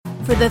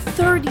For the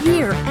third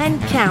year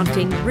and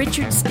counting,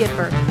 Richard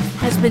Skipper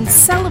has been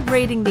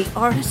celebrating the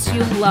artists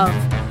you love.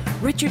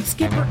 Richard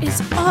Skipper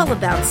is all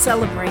about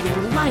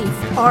celebrating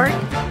life, art,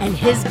 and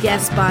his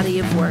guest body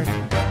of work.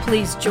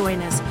 Please join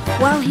us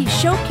while he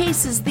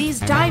showcases these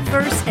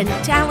diverse and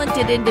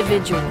talented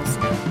individuals.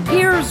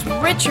 Here's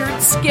Richard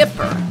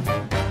Skipper.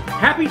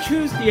 Happy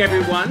Tuesday,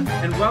 everyone,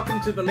 and welcome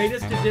to the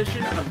latest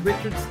edition of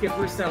Richard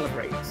Skipper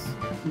Celebrates.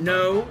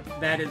 No,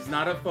 that is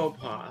not a faux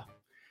pas.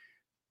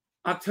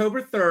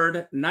 October 3rd,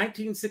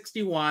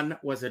 1961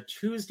 was a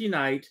Tuesday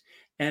night,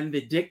 and the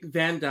Dick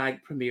Van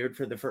Dyke premiered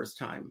for the first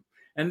time.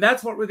 And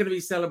that's what we're going to be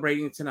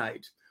celebrating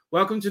tonight.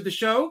 Welcome to the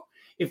show.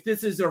 If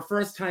this is your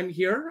first time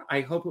here, I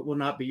hope it will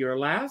not be your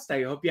last.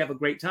 I hope you have a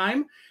great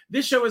time.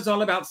 This show is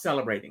all about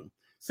celebrating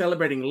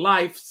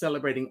life,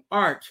 celebrating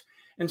art.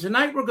 And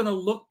tonight we're going to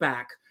look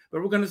back,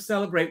 but we're going to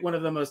celebrate one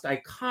of the most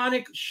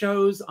iconic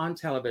shows on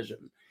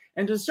television.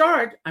 And to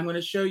start, I'm going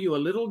to show you a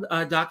little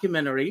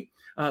documentary.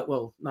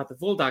 Well, not the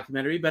full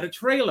documentary, but a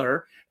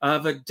trailer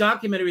of a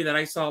documentary that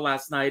I saw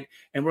last night.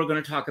 And we're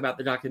going to talk about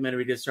the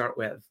documentary to start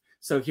with.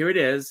 So here it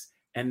is.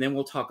 And then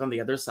we'll talk on the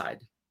other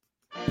side.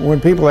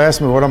 When people ask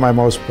me what am I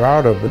most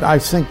proud of, but I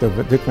think the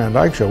Dick Van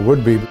Dyke Show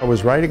would be, I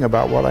was writing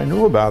about what I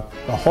knew about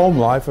the home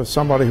life of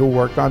somebody who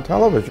worked on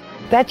television.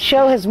 That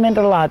show has meant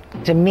a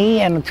lot to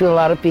me and to a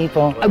lot of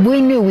people.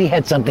 We knew we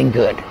had something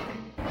good.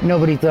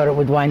 Nobody thought it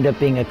would wind up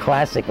being a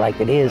classic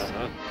like it is.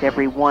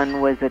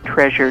 Everyone was a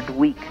treasured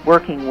week,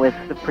 working with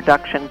the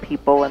production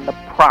people and the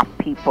prop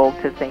people,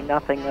 to say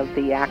nothing of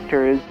the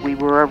actors. We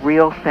were a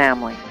real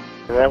family.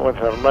 That was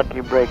a lucky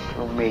break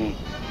for me,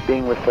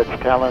 being with such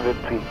talented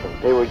people.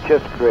 They were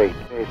just great.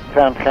 It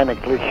sounds kind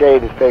of cliche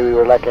to say we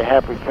were like a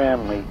happy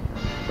family,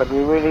 but we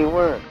really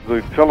were.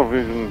 The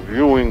television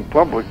viewing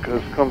public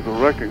has come to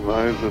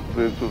recognize that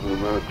this is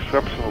an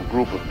exceptional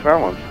group of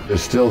talent.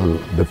 It's still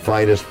the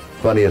finest,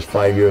 funniest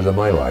 5 years of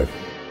my life.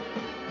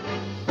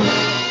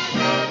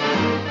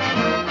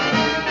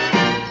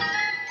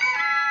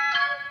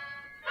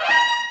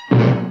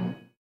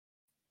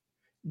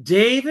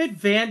 David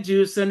Van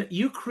Dusen,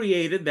 you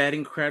created that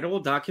incredible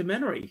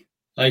documentary.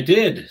 I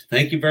did.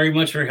 Thank you very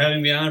much for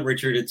having me on,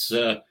 Richard. It's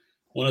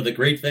one of the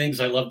great things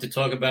I love to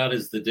talk about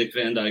is the Dick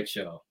Van Dyke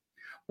Show.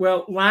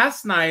 Well,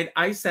 last night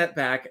I sat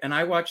back and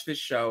I watched this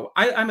show.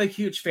 I'm a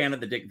huge fan of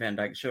the Dick Van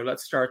Dyke Show.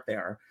 Let's start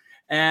there.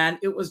 And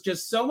it was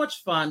just so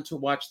much fun to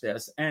watch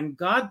this. And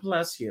God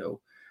bless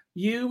you.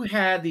 You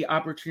had the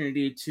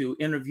opportunity to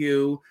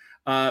interview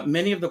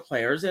many of the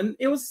players. And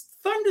it was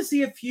fun to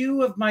see a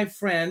few of my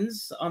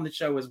friends on the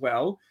show as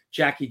well.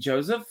 Jackie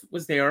Joseph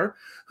was there,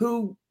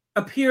 who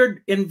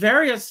appeared in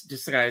various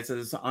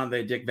disguises on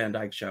the Dick Van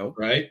Dyke Show.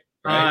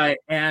 Right.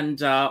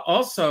 And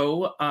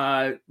also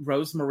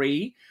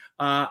Rosemarie.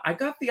 I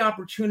got the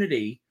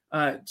opportunity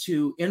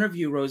to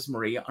interview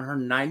Rosemarie on her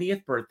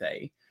 90th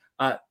birthday,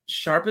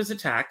 sharp as a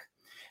tack.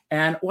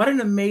 And what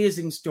an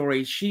amazing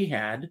story she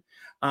had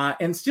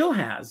and still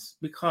has,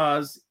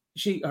 because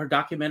her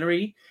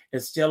documentary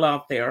is still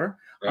out there.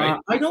 Right.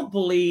 I don't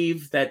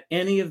believe that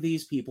any of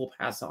these people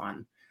pass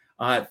on.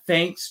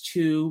 Thanks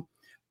to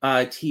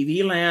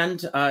TV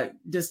Land.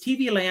 Does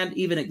TV Land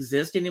even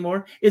exist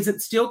anymore? Is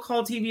it still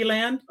called TV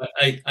Land?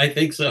 I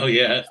think so,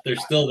 yeah. They're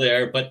still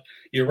there. But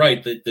you're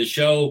right. The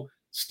show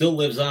still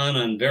lives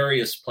on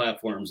various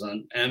platforms,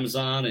 on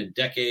Amazon and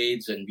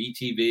Decades and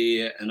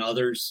VTV and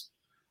others.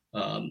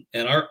 And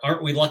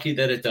aren't we lucky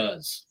that it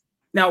does?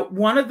 Now,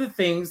 one of the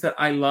things that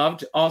I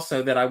loved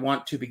also that I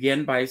want to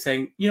begin by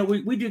saying,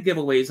 we do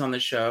giveaways on the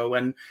show,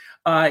 and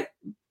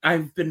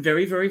I've been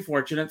very, very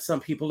fortunate. Some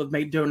people have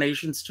made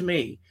donations to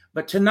me.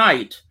 But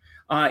tonight,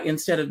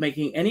 instead of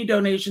making any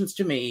donations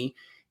to me,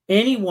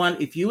 anyone,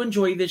 if you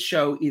enjoy this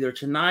show either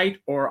tonight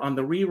or on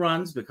the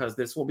reruns, because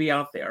this will be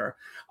out there,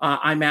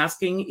 I'm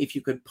asking if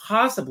you could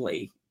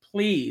possibly,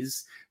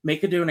 please,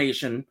 make a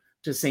donation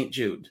to St.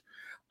 Jude.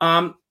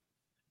 I'll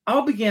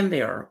begin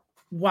there.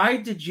 Why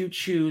did you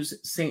choose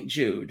St.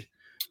 Jude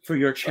for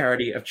your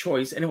charity of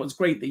choice? And it was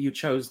great that you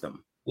chose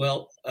them.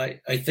 Well, I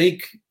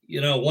think,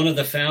 one of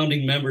the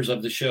founding members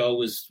of the show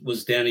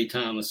was Danny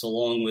Thomas,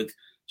 along with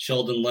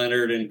Sheldon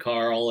Leonard and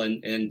Carl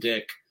and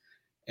Dick.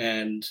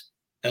 And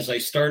as I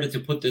started to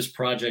put this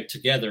project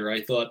together,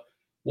 I thought,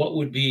 what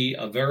would be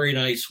a very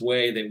nice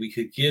way that we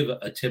could give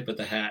a tip of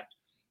the hat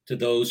to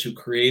those who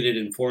created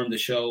and formed the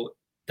show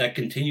that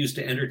continues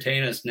to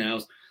entertain us now,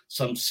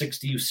 some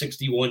 60,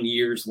 61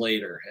 years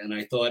later. And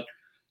I thought,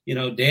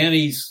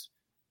 Danny's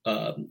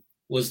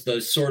was the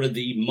sort of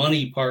the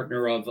money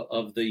partner of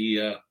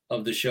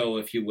the show,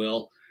 if you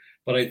will.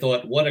 But I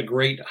thought, what a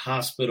great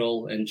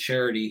hospital and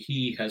charity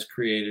he has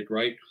created,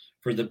 right,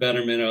 for the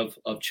betterment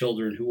of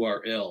children who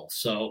are ill.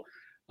 So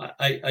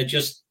I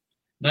just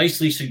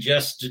nicely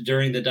suggest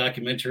during the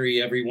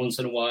documentary every once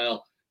in a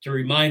while to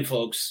remind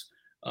folks,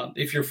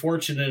 if you're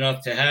fortunate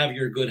enough to have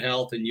your good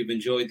health and you've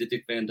enjoyed the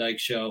Dick Van Dyke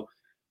Show,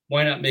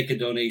 why not make a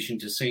donation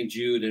to St.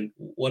 Jude? And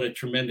what a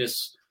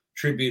tremendous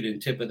tribute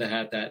and tip of the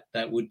hat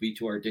that would be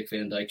to our Dick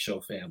Van Dyke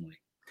Show family.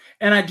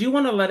 And I do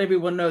want to let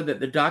everyone know that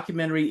the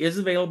documentary is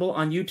available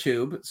on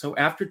YouTube. So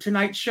after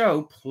tonight's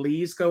show,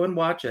 please go and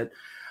watch it.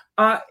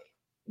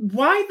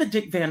 Why the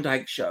Dick Van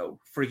Dyke Show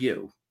for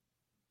you?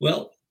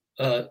 Well,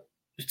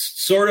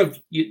 it's sort of,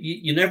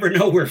 you never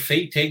know where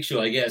fate takes you,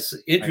 I guess.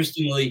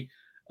 Interestingly,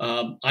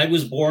 I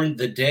was born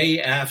the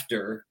day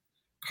after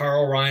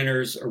Carl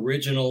Reiner's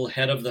original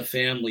Head of the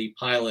Family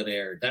pilot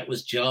aired. That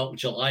was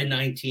July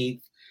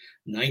 19th,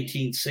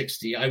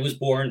 1960. I was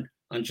born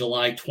on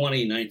July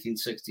 20,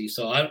 1960.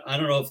 So I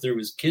don't know if there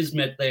was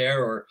kismet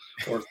there or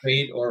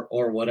fate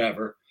or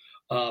whatever.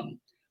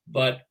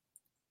 But,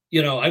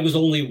 I was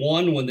only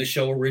one when the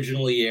show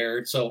originally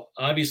aired. So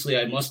obviously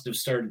I must have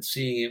started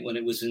seeing it when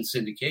it was in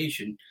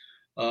syndication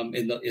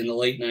in the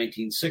late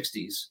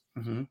 1960s.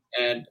 Mm-hmm.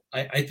 And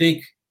I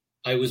think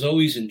I was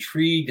always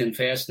intrigued and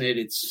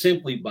fascinated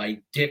simply by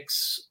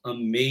Dick's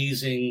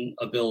amazing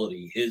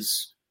ability,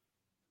 his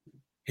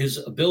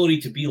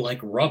ability to be like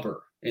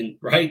rubber and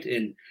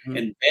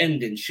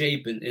bend and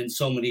shape in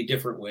so many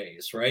different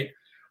ways. Right.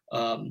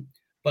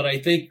 But I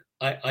think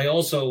I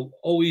also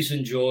always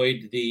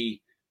enjoyed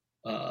the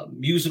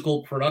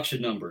musical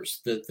production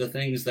numbers, the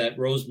things that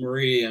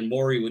Rosemarie and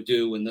Maury would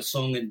do, and the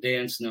song and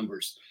dance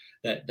numbers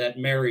that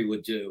Mary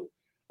would do,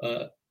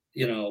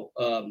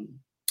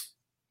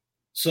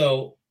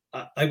 so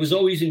I was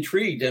always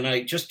intrigued, and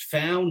I just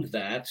found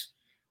that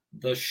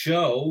the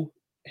show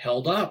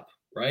held up,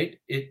 right?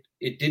 It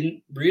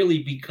didn't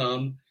really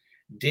become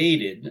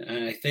dated.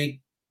 And I think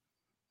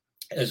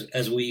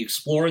as we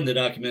explore in the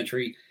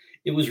documentary,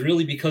 it was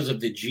really because of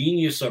the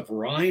genius of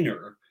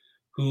Reiner,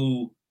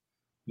 who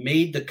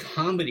made the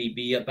comedy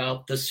be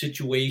about the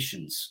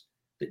situations.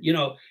 That,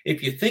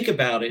 if you think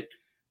about it,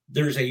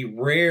 there's a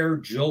rare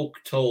joke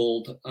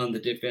told on the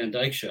Dick Van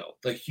Dyke Show.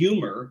 The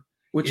humor,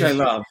 which I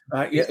love.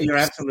 You're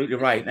absolutely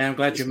right. And I'm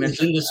glad you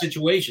mentioned in the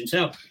situations.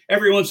 Now,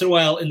 every once in a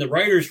while in the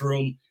writer's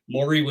room,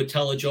 Maury would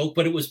tell a joke,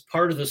 but it was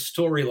part of the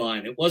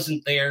storyline. It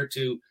wasn't there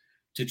to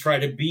try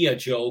to be a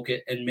joke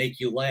and make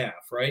you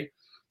laugh, right?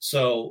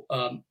 So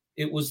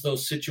it was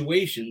those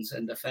situations,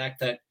 and the fact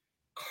that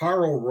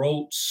Carl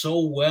wrote so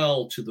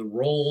well to the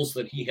roles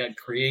that he had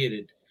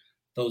created,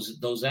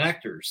 those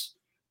actors,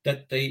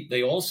 that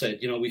they all said,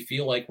 we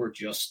feel like we're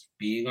just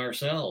being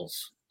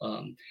ourselves.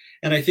 And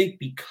I think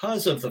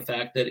because of the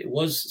fact that it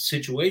was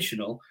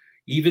situational,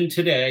 even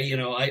today,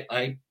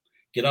 I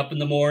get up in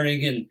the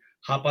morning and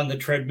hop on the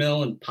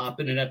treadmill and pop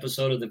in an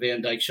episode of the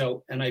Van Dyke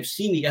Show. And I've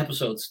seen the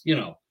episodes,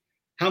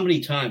 how many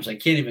times I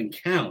can't even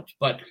count,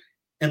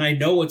 and I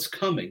know it's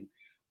coming,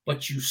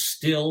 but you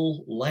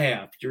still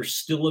laugh. You're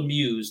still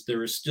amused.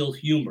 There is still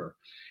humor.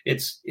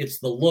 It's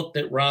the look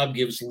that Rob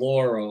gives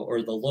Laura,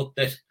 or the look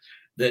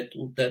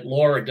that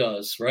Laura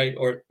does, right?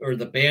 Or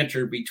the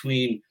banter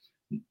between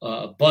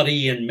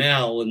Buddy and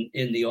Mel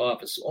in the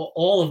office.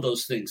 All of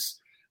those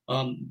things.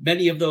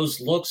 Many of those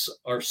looks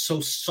are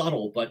so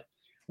subtle, but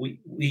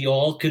we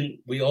all can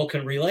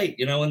relate,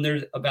 and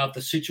they're about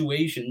the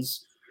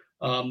situations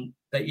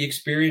that you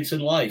experience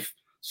in life.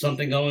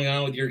 Something going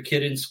on with your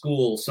kid in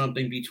school,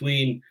 something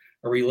between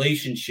a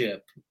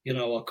relationship,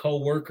 a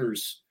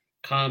co-worker's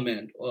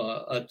comment,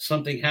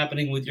 something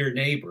happening with your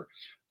neighbor.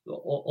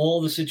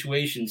 All the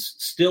situations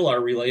still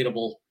are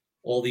relatable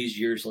all these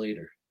years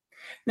later.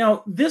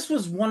 Now, this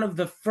was one of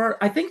the first,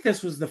 I think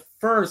this was the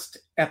first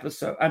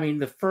episode,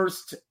 the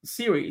first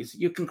series.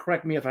 You can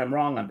correct me if I'm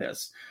wrong on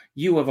this.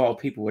 You, of all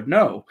people, would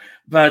know.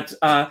 But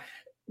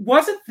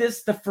wasn't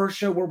this the first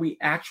show where we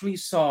actually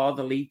saw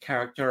the lead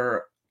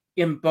character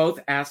in both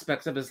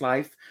aspects of his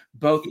life,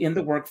 both in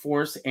the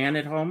workforce and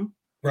at home?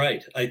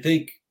 Right. I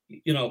think,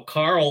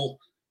 Carl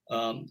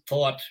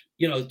thought,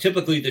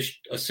 typically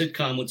a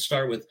sitcom would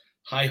start with,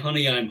 "Hi,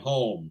 honey, I'm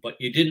home," but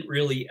you didn't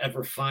really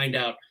ever find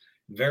out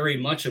very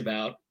much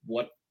about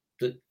what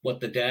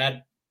the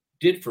dad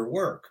did for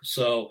work.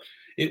 So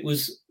it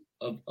was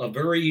a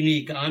very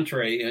unique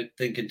entree, I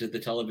think, into the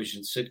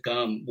television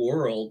sitcom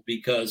world,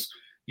 because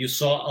you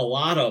saw a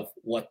lot of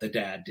what the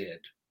dad did,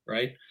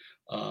 right?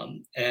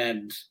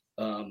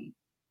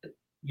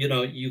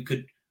 You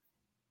could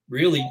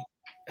really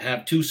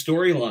have two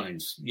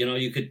storylines.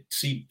 You could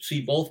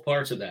see both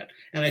parts of that.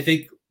 And I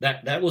think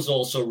that was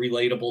also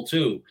relatable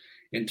too,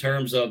 in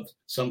terms of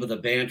some of the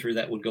banter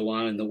that would go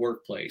on in the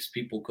workplace.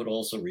 People could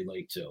also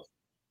relate to.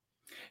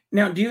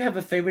 Now, do you have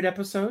a favorite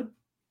episode?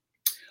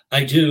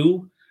 I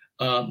do.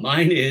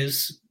 Mine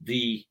is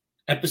the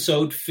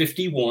episode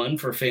 51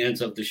 for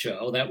fans of the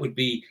show. That would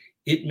be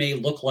 "It May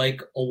Look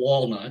Like a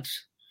Walnut."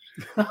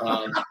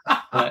 I'm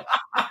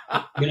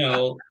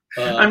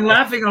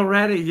laughing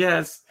already.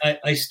 Yes.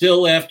 I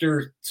still,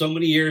 after so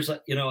many years,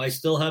 I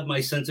still have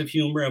my sense of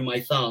humor and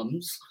my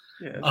thumbs.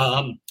 Yes.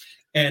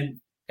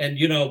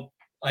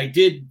 I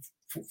did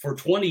for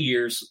 20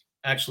 years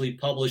actually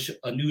publish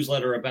a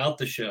newsletter about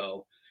the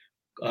show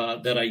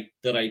that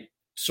I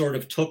sort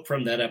of took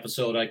from that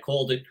episode. I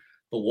called it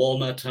the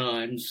Walnut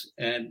Times,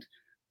 and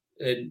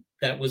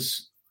that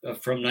was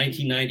from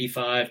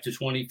 1995 to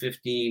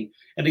 2015.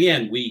 And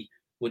again, we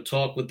would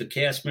talk with the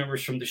cast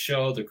members from the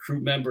show, the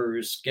crew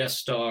members, guest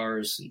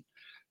stars. And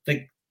I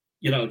think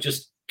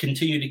just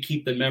continue to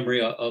keep the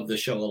memory of the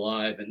show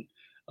alive. And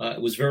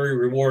it was very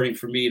rewarding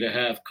for me to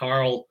have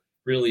Carl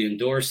really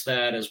endorse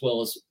that, as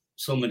well as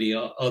so many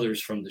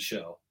others from the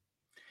show.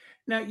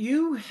 Now,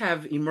 you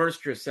have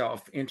immersed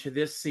yourself into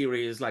this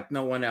series like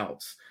no one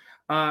else.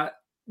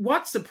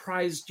 What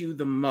surprised you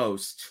the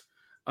most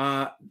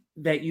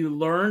that you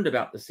learned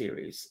about the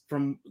series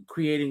from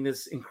creating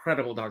this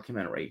incredible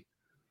documentary?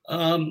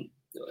 One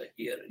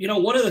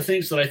of the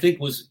things that I think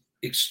was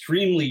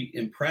extremely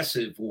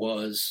impressive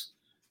was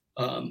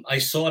I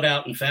sought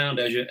out and found,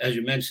 as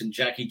you mentioned,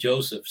 Jackie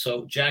Joseph.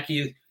 So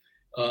Jackie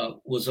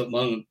was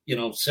among,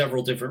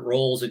 several different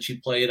roles that she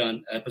played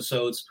on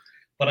episodes,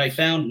 but I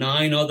found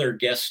 9 other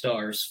guest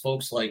stars,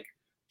 folks like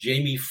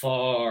Jamie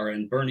Farr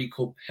and Bernie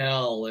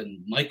Coppell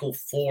and Michael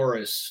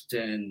Forrest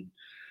and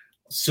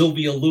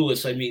Sylvia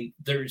Lewis. I mean,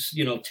 there's,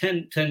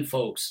 10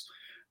 folks.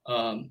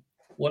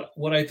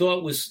 What I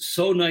thought was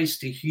so nice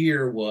to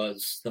hear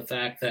was the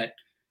fact that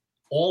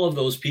all of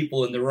those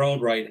people in their own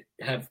right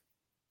have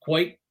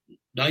quite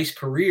nice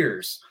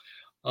careers.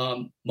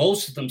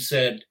 Most of them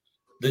said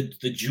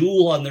the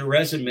jewel on their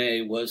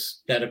resume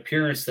was that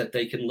appearance that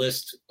they can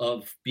list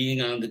of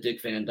being on the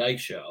Dick Van Dyke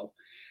Show,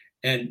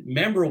 and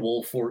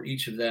memorable for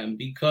each of them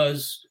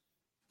because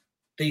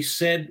they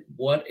said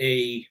what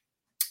a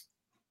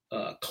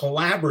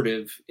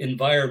collaborative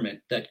environment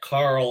that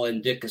Carl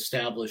and Dick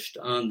established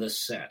on the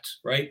set,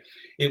 right?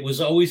 It was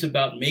always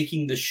about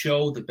making the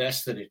show the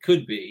best that it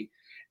could be.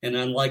 And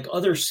unlike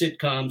other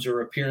sitcoms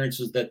or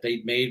appearances that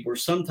they'd made, where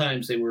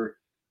sometimes they were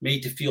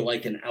made to feel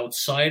like an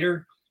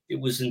outsider, it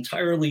was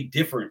entirely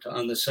different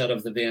on the set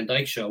of the Van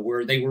Dyke Show,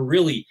 where they were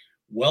really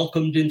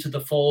welcomed into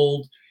the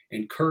fold,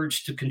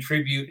 encouraged to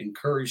contribute,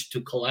 encouraged to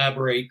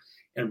collaborate,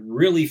 and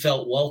really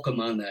felt welcome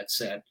on that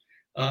set.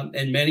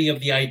 And many of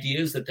the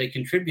ideas that they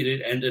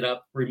contributed ended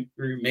up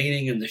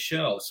remaining in the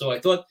show. So I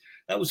thought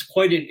that was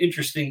quite an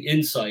interesting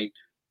insight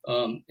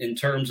in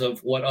terms of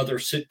what other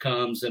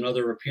sitcoms and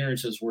other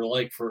appearances were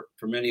like for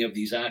many of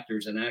these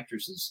actors and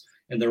actresses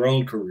in their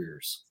own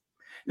careers.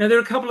 Now, there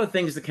are a couple of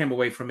things that came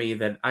away from me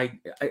that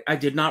I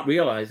did not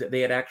realize that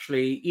they had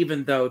actually,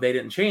 even though they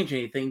didn't change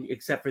anything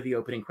except for the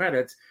opening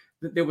credits,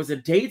 that there was a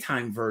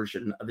daytime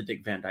version of the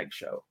Dick Van Dyke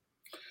Show.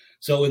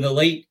 So in the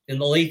late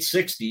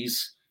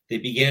 60s, they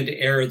began to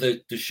air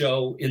the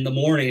show in the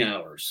morning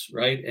hours,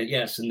 right? And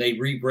yes, and they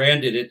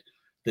rebranded it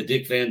the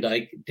Dick Van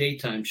Dyke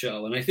Daytime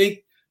Show. And I think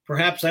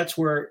perhaps that's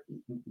where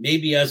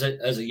maybe as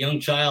a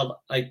young child,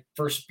 I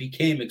first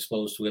became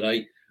exposed to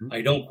it.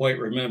 I don't quite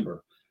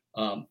remember.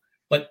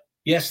 But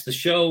yes, the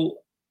show,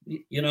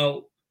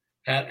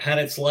 had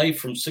its life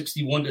from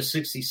 61 to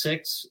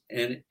 66,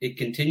 and it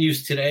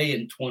continues today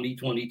in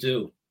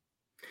 2022.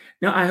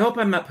 Now, I hope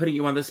I'm not putting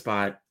you on the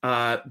spot,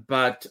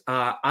 but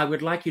I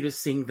would like you to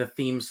sing the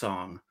theme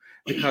song,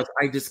 because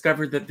I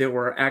discovered that there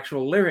were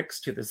actual lyrics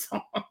to the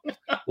song.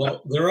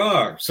 Well, there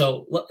are.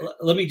 So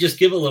let me just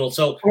give a little.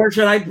 So, or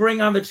should I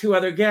bring on the 2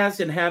 other guests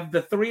and have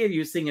the 3 of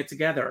you sing it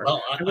together?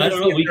 Well, I don't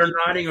know. They're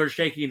nodding or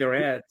shaking their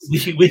heads.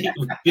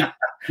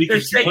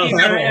 They're shaking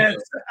their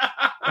heads.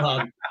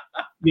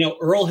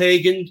 Earl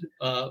Hagen,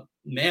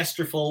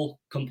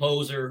 masterful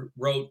composer,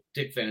 wrote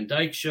Dick Van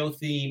Dyke Show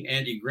theme,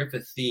 Andy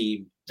Griffith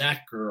theme,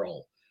 That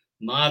Girl,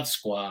 Mod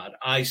Squad,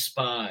 I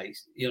Spy,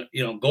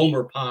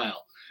 Gomer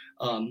Pyle.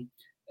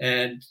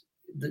 And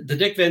the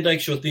Dick Van Dyke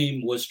Show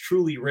theme was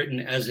truly written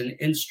as an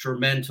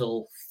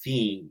instrumental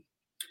theme.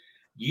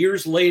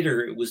 Years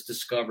later, it was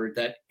discovered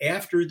that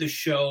after the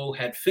show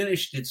had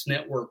finished its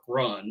network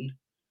run,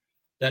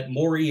 that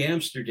Maury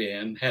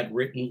Amsterdam had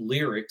written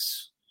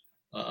lyrics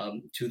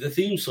to the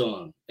theme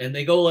song. And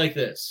they go like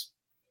this.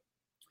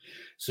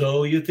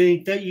 So you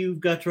think that you've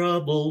got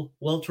trouble?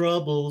 Well,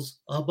 trouble's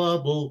a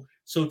bubble.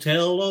 So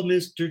tell old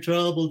Mr.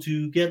 Trouble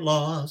to get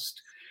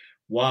lost.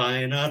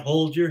 Why not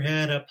hold your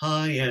head up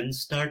high and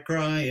start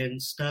crying,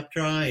 stop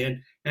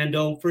trying, and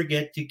don't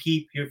forget to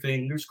keep your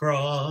fingers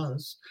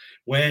crossed.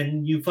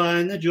 When you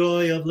find the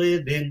joy of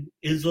living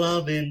is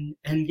loving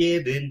and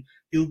giving,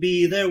 you'll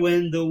be there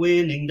when the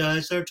winning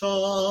dice are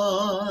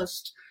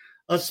tossed.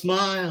 A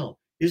smile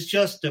is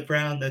just a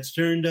frown that's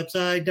turned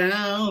upside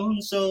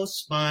down, so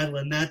smile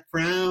and that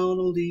frown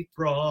will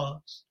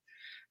defrost.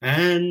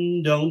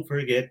 And don't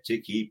forget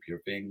to keep your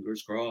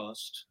fingers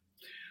crossed.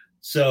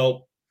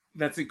 So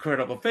that's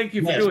incredible. Thank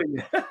you for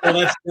doing that.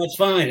 Well, that's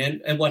fine.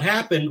 And what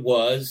happened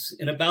was,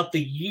 in about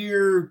the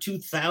year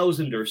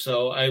 2000 or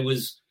so, I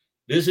was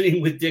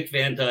visiting with Dick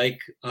Van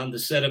Dyke on the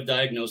set of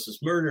Diagnosis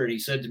Murder, and he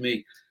said to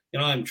me,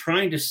 I'm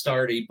trying to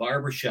start a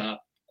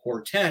barbershop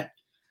quartet,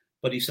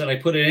 but he said, I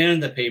put it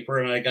in the paper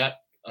and I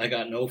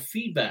got no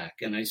feedback.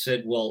 And I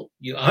said, well,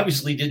 you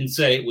obviously didn't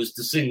say it was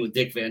to sing with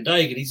Dick Van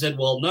Dyke. And he said,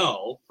 well,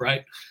 no,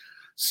 right?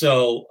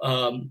 So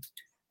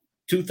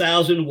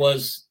 2000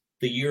 was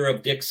the year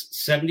of Dick's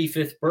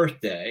 75th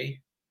birthday.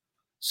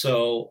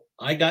 So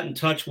I got in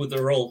touch with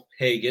Earl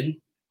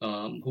Hagen,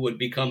 who had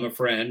become a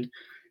friend,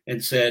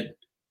 and said,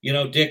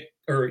 Dick,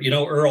 or,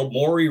 Earl,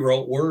 Maury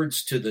wrote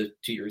words to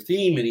your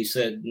theme. And he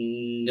said,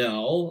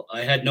 no,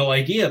 I had no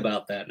idea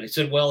about that. And I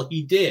said, well,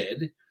 he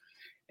did.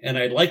 and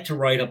I'd like to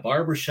write a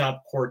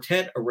barbershop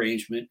quartet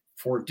arrangement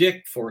for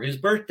Dick for his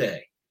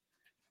birthday.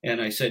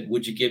 And I said,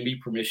 would you give me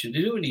permission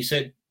to do it? And he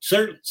said,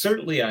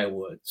 certainly I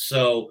would.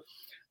 So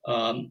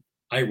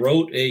I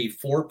wrote a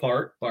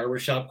 4-part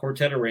barbershop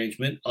quartet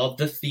arrangement of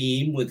the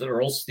theme with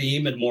Earl's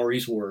theme and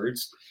Maury's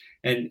words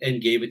and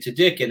gave it to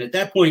Dick. And at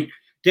that point,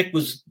 Dick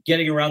was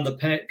getting around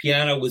the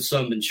piano with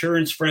some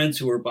insurance friends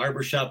who were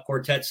barbershop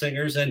quartet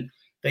singers, and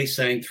they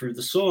sang through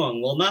the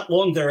song. Well, not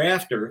long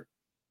thereafter,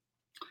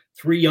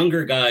 3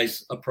 younger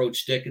guys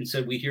approached Dick and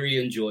said, we hear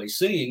you enjoy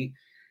singing.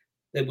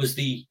 It was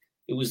the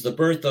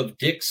birth of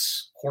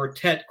Dick's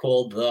quartet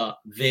called the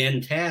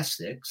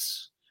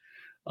Fantastics.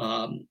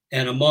 And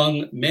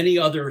among many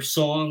other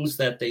songs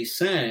that they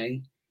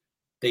sang,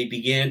 they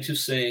began to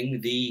sing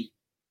the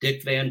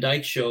Dick Van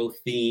Dyke Show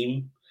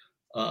theme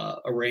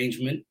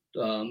arrangement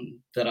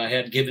that I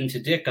had given to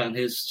Dick on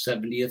his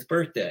 70th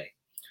birthday.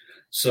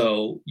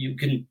 So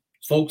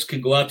folks can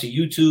go out to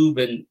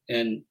YouTube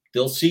and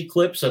they'll see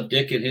clips of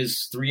Dick and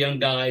his 3 young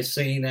guys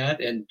singing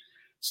that. And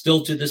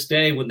still to this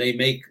day, when they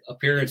make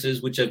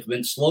appearances, which have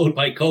been slowed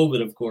by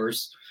COVID, of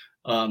course,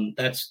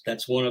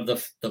 that's one of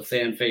the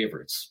fan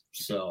favorites.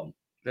 So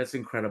that's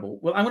incredible.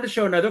 Well, I'm going to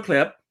show another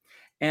clip,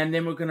 and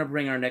then we're going to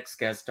bring our next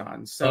guest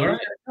on. So all right. We've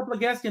got a couple of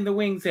guests in the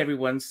wings,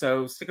 everyone.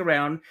 So stick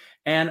around.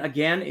 And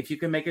again, if you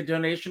can make a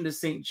donation to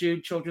St.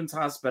 Jude Children's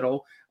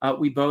Hospital,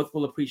 we both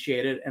will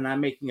appreciate it. And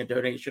I'm making a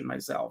donation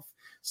myself.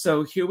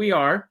 So here we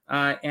are,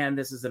 and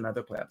this is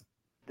another clip.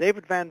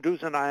 David Van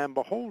Dusen, I am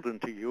beholden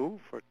to you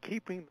for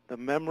keeping the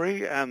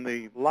memory and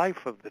the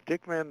life of the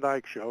Dick Van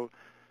Dyke Show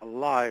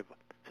alive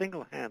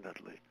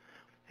single-handedly.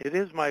 It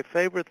is my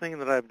favorite thing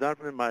that I've done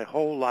in my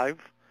whole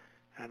life,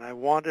 and I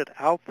want it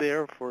out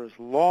there for as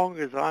long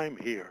as I'm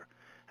here.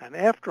 And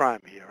after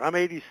I'm here, I'm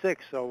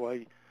 86, so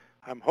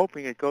I'm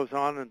hoping it goes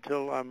on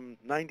until I'm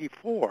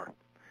 94,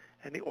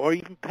 or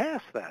even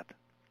past that.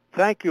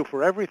 Thank you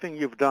for everything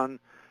you've done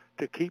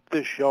to keep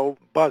this show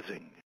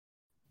buzzing.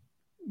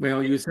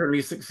 Well, you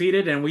certainly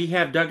succeeded, and we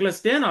have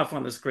Douglas Denoff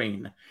on the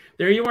screen.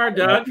 There you are,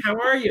 Doug. How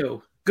are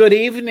you? Good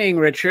evening,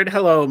 Richard.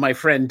 Hello, my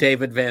friend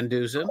David Van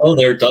Dusen. Oh,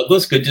 there,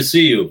 Douglas. Good to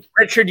see you.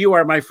 Richard, you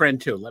are my friend,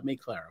 too. Let me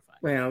clarify.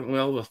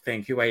 Well,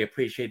 thank you. I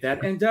appreciate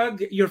that. And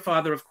Doug, your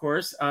father, of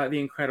course, the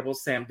incredible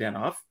Sam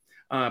Denoff,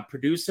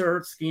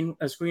 producer,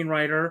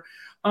 screenwriter.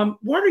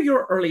 What are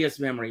your earliest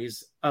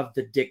memories of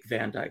the Dick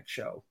Van Dyke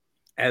Show?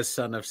 As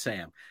son of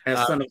Sam.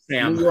 Son of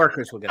Sam. New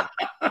Yorkers will get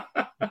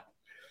it.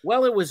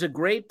 Well, it was a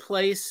great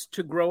place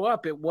to grow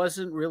up. It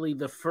wasn't really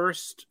the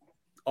first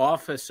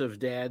office of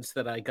Dad's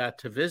that I got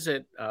to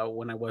visit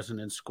when I wasn't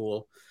in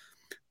school.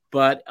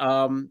 But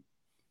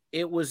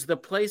it was the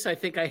place I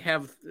think I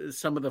have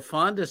some of the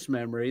fondest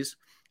memories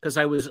because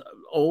I was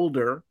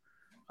older,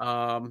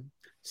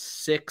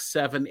 6,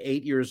 7,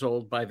 8 years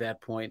old by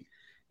that point,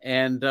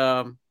 and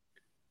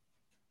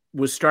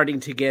was starting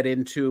to get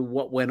into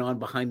what went on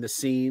behind the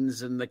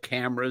scenes and the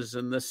cameras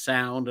and the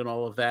sound and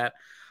all of that.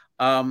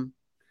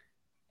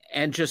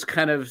 And just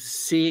kind of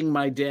seeing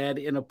my dad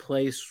in a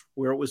place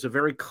where it was a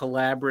very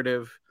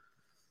collaborative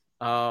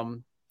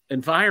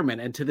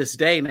environment. And to this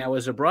day, now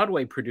as a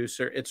Broadway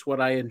producer, it's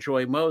what I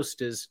enjoy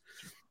most is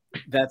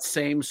that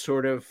same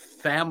sort of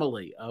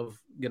family of,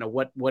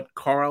 what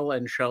Carl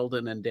and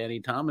Sheldon and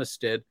Danny Thomas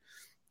did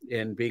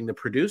in being the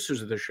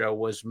producers of the show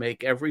was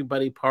make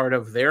everybody part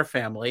of their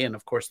family. And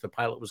of course, the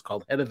pilot was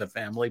called Head of the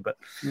Family, but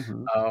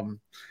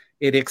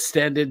it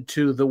extended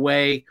to the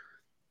way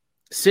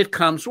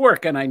sitcoms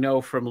work. And I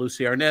know from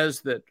Lucy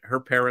Arnaz that her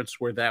parents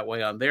were that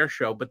way on their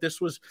show, but this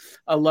was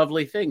a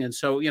lovely thing. And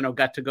so,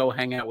 got to go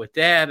hang out with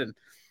Dad and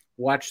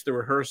watch the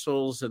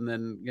rehearsals and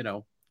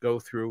then, go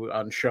through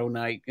on show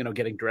night,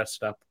 getting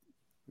dressed up,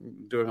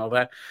 doing all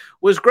that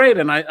was great.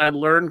 And I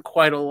learned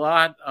quite a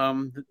lot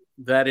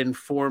that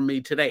informed me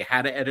today,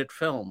 how to edit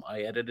film.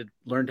 I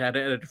learned how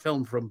to edit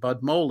film from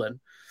Bud Molan,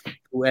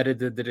 who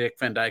edited the Dick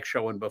Van Dyke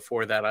Show. And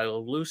before that, I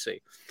Love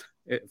Lucy.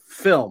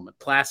 Film,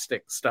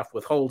 plastic stuff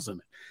with holes in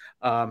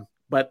it.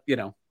 But,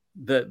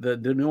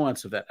 the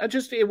nuance of that.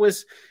 It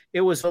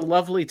was a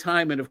lovely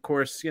time. And of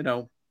course,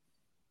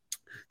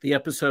 the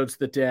episodes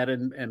that Dad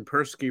and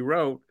Persky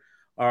wrote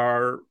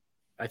are,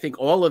 I think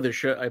all of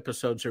the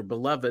episodes are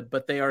beloved,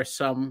 but they are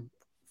some,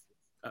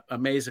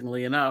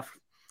 amazingly enough,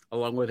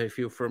 along with a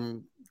few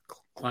from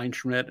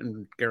Kleinschmidt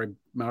and Gary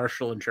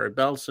Marshall and Jerry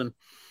Belson,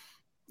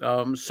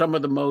 some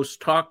of the most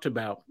talked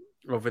about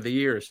over the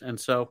years. And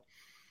so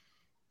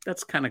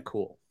that's kind of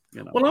cool.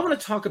 Well, I want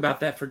to talk about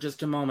that for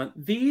just a moment.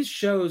 These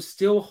shows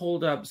still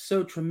hold up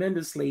so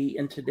tremendously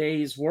in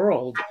today's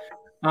world.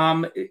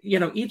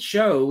 Each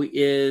show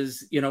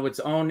is, its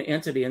own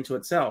entity into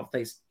itself.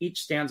 They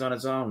each stands on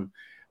its own.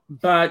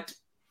 But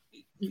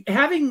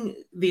having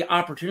the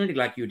opportunity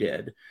like you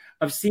did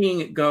of seeing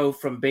it go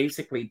from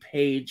basically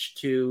page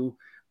to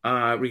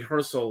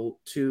rehearsal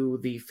to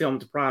the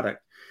filmed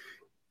product,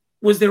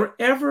 was there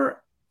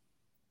ever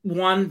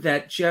one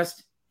that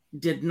just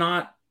did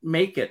not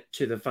make it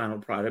to the final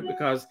product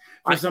because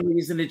for some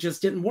reason it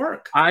just didn't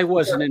work? I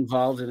wasn't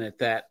involved in it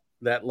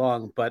that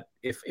long, but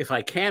if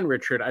I can,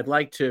 Richard, I'd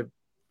like to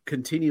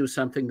continue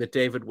something that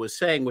David was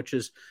saying, which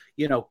is,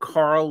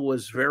 Carl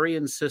was very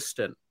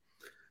insistent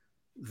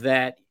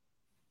that,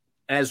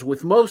 as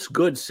with most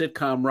good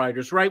sitcom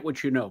writers, write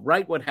what you know,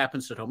 write what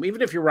happens at home.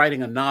 Even if you're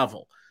writing a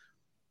novel,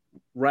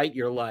 write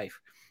your life.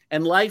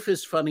 And life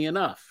is funny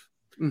enough.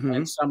 Mm-hmm.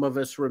 And some of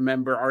us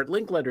remember Art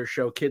Linkletter's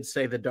show, Kids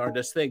Say the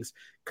Darndest Things,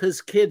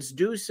 because kids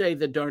do say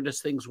the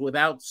darndest things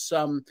without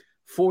some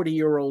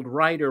 40-year-old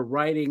writer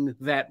writing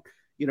that,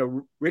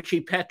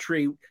 Richie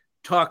Petrie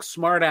talks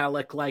smart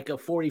aleck like a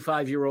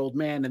 45-year-old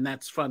man, and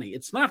that's funny.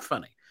 It's not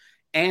funny,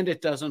 and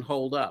it doesn't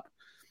hold up.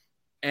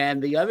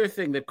 And the other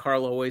thing that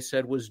Carl always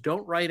said was,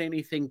 don't write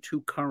anything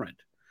too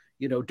current.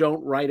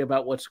 Don't write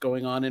about what's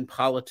going on in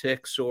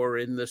politics or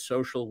in the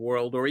social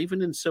world or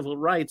even in civil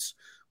rights,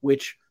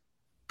 which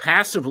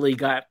passively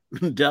got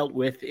dealt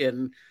with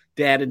in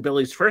Dad and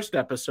Billy's first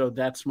episode,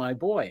 That's My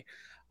Boy.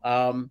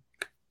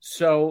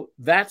 So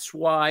that's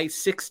why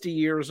 60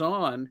 years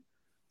on,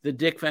 the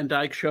Dick Van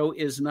Dyke Show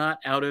is not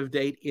out of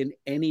date in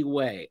any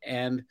way.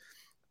 And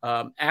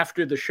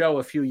after the show,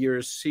 a few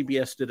years,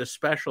 CBS did a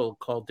special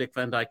called Dick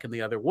Van Dyke and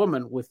the Other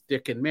Woman with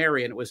Dick and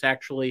Mary, and it was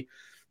actually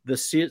the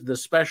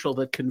special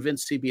that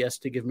convinced CBS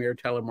to give Mary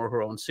Tyler Moore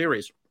her own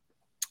series.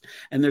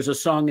 And there's a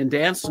song and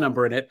dance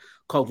number in it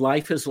called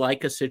Life is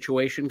Like a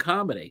Situation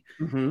Comedy.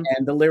 Mm-hmm.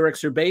 And the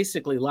lyrics are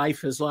basically,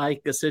 life is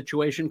like a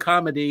situation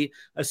comedy,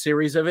 a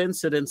series of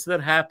incidents that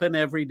happen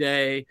every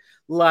day.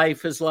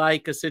 Life is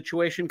like a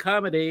situation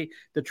comedy,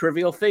 the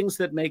trivial things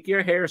that make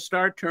your hair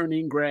start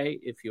turning gray,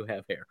 if you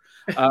have hair.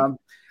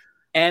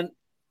 And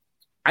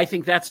I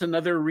think that's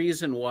another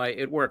reason why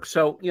it works.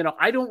 So,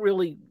 I don't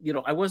really,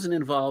 I wasn't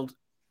involved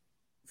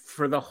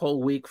for the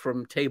whole week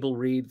from table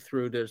read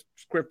through to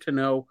script to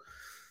know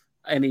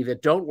any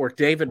that don't work.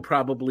 David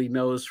probably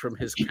knows from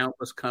his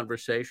countless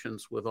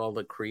conversations with all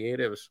the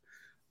creatives,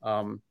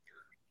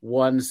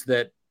 ones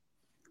that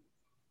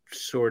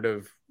sort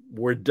of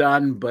were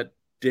done but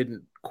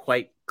didn't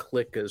quite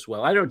click as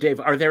well. I don't know,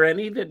 Dave, are there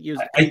any that you...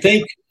 I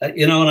think, and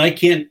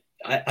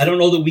I don't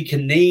know that we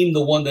can name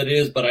the one that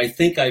is, but I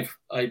think I've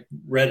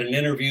read an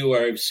interview or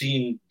I've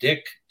seen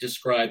Dick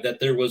describe that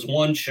there was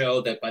one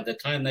show that by the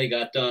time they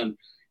got done,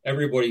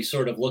 everybody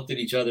sort of looked at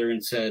each other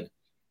and said,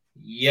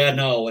 yeah,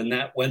 no, and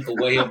that went the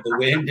way of the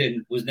wind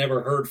and was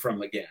never heard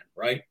from again,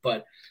 right?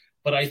 But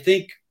I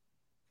think,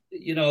 as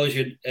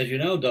you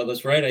know,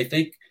 Douglas, right? I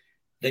think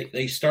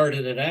they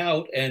started it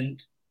out,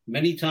 and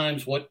many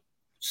times what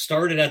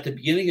started at the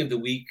beginning of the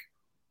week,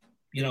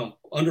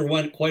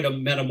 underwent quite a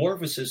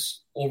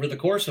metamorphosis over the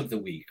course of the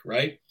week,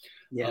 right?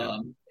 Yeah,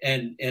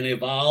 and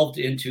evolved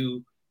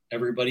into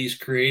everybody's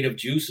creative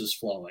juices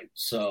flowing.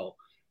 So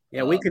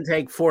yeah, we can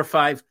take 4,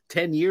 5,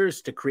 10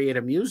 years to create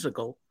a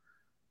musical.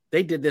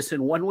 They did this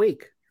in 1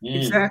 week.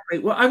 Exactly.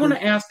 Well, I want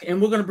to ask,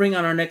 and we're going to bring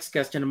on our next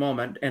guest in a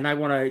moment, and I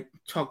want to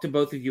talk to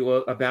both of you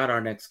about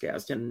our next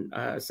guest in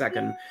a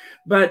second.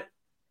 But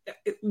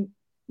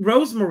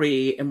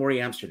Rosemarie and Maury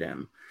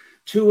Amsterdam,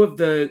 two of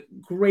the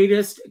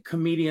greatest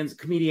comedians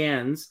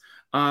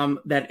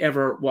that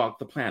ever walked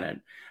the planet.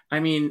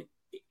 I mean,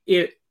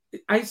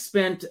 I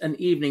spent an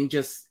evening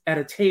just at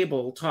a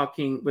table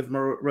talking with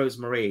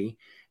Rosemarie,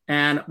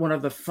 and one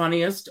of the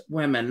funniest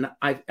women.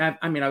 I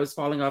was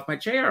falling off my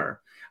chair.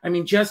 I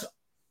mean, just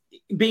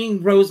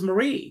being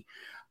Rosemarie,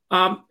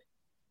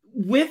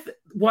 with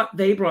what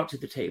they brought to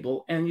the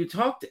table. And you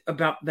talked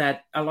about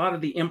that, a lot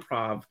of the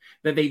improv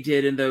that they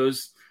did in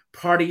those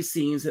party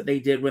scenes that they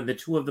did when the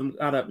two of them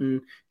got up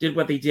and did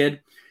what they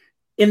did.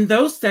 In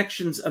those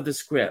sections of the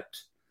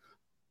script,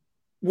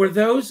 were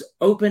those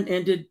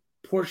open-ended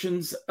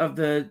portions of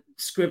the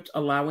script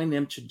allowing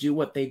them to do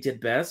what they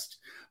did best?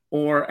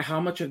 Or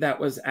how much of that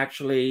was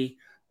actually,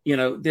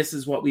 this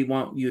is what we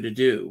want you to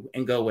do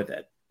and go with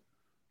it?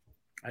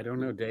 I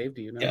don't know, Dave.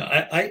 Do you know?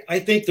 Yeah, I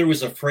think there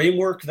was a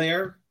framework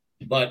there,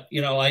 but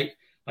I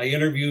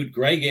interviewed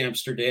Greg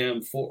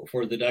Amsterdam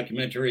for the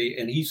documentary,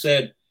 and he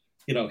said,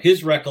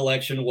 his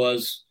recollection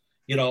was,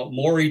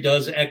 Maury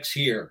does X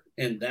here,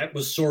 and that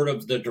was sort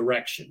of the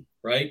direction,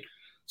 right?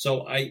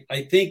 So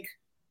I think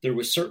there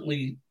was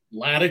certainly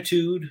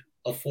latitude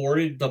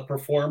afforded the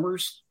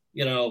performers.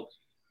 Bill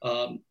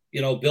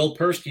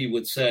Persky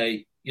would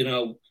say,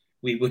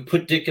 we would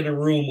put Dick in a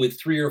room with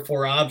 3 or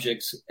 4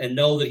 objects and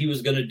know that he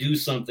was going to do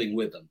something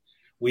with them.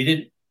 We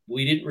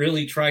didn't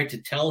really try to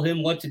tell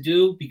him what to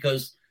do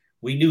because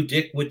we knew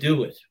Dick would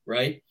do it,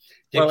 right?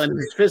 Well, and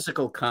his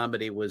physical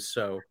comedy was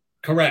so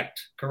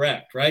correct,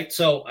 right?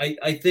 So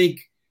I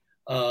think,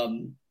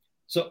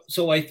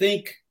 so I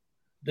think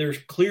there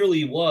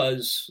clearly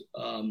was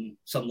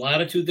some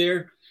latitude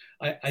there.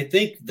 I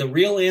think the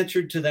real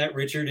answer to that,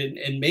 Richard,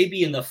 and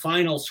maybe in the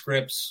final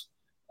scripts,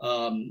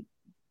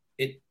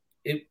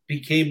 it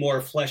became more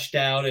fleshed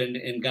out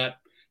and got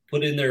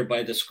put in there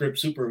by the script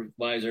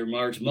supervisor,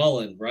 Marge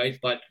Mullen, right?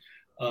 But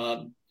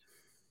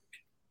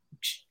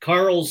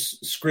Carl's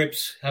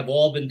scripts have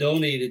all been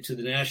donated to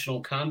the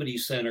National Comedy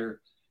Center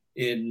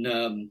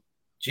in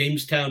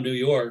Jamestown, New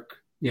York,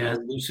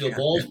 Lucille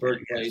Ball's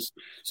birthplace.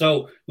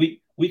 So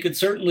we could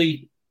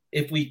certainly,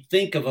 if we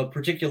think of a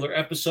particular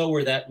episode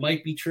where that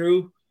might be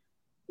true,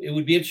 it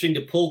would be interesting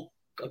to pull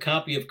a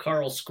copy of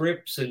Carl's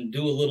scripts and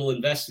do a little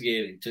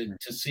investigating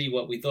to see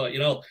what we thought.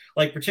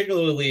 Like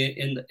particularly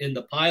in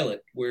the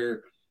pilot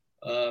where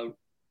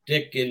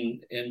Dick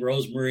and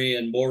Rosemary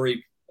and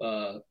Maury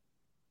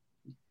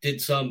did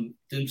some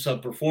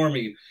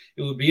performing.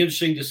 It would be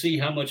interesting to see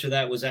how much of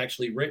that was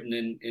actually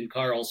written in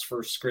Carl's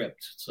first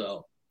script.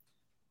 So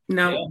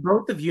now,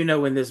 both of you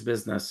know in this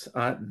business,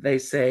 they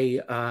say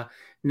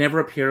never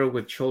appear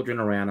with children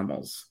or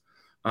animals,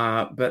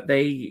 but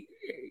they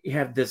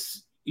have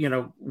this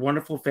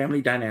wonderful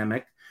family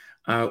dynamic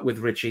with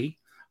Richie.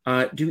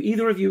 Do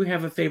either of you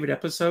have a favorite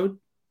episode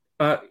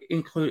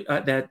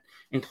that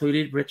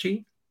included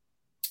Richie?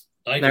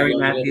 Larry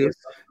Matthews,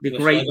 the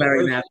great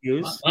Larry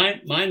Matthews.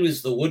 Mine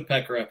was the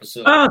Woodpecker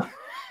episode. Oh,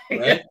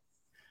 right.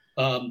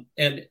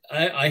 And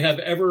I have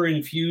ever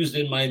infused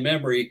in my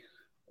memory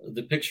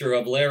the picture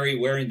of Larry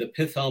wearing the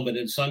pith helmet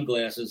and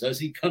sunglasses as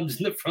he comes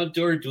in the front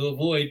door to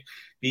avoid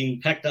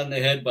being pecked on the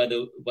head by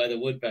the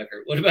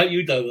woodpecker. What about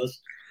you,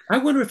 Douglas? I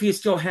wonder if he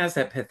still has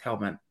that pith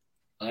helmet.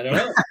 I don't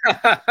know.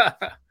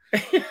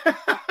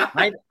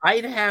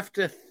 I'd have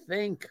to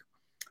think.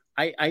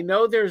 I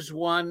know there's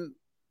one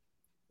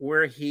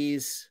where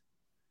he's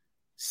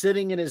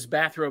sitting in his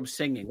bathrobe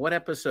singing. What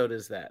episode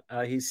is that?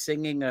 He's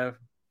singing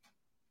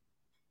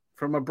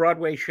from a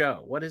Broadway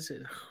show. What is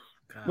it?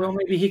 Oh, well,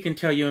 maybe he can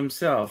tell you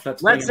himself.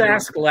 Let's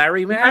ask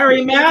Larry Matthews.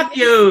 Larry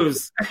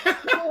Matthews.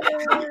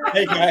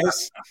 Hey,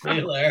 guys. Hey,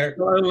 Larry.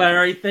 Hello,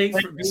 Larry.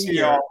 Thanks for being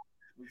here.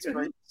 It's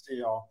great to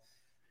see y'all.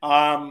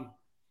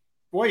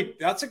 Boy,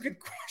 that's a good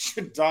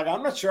question, Doug.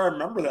 I'm not sure I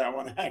remember that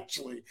one,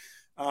 actually.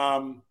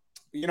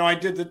 I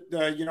did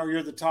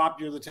you're the top,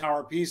 you're the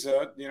Tower of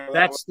Pisa.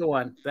 That's the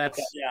one. That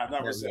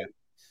was it.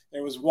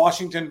 It was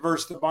Washington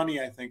versus the Bunny,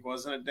 I think,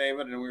 wasn't it,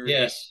 David? And we were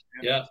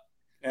yeah.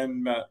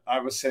 And I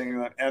was saying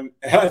that, and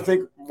I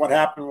think what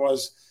happened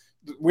was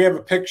we have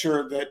a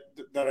picture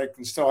that I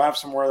can still have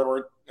somewhere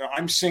where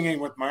I'm singing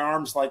with my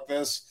arms like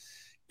this,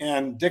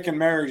 and Dick and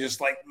Mary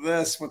just like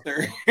this with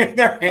their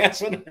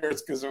hands in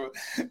theirs because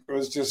it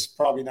was just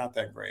probably not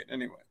that great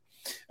anyway.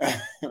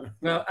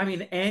 Well, I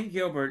mean, Ann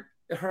Gilbert,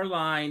 her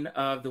line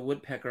of the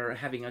woodpecker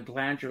having a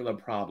glandular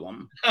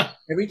problem,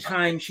 every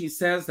time she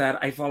says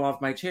that, I fall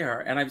off my chair,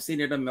 and I've seen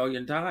it a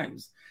million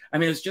times. I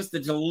mean, it's just the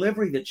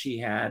delivery that she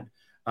had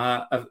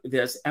of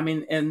this. I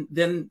mean, and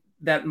then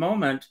that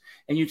moment,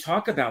 and you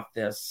talk about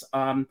this,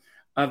 of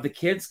the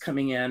kids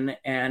coming in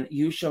and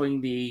you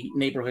showing the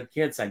neighborhood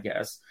kids, I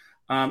guess,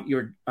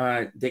 your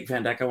Dick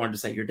Van Dyke, I wanted to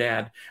say your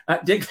dad,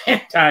 Dick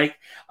Van Dyke,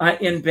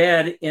 in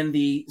bed in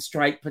the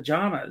striped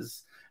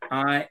pajamas.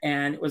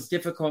 And it was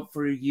difficult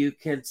for you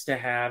kids to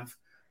have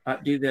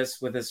do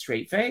this with a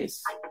straight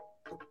face.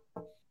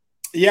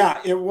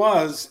 Yeah, it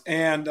was.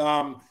 And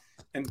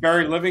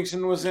Barry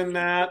Livingston was in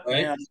that.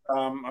 Right. And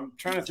I'm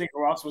trying to think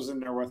who else was in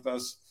there with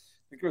us.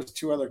 I think it was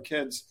two other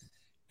kids.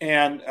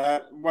 And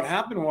what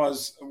happened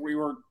was we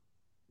were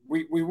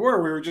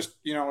just,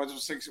 it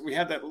was like we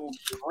had that little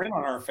grin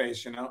on our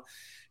face, And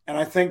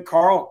I think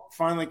Carl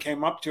finally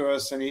came up to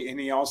us and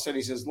he all said,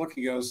 he says, look,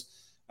 he goes,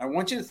 I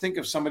want you to think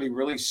of somebody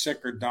really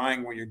sick or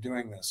dying when you're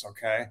doing this,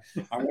 okay?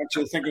 I want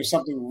you to think of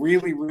something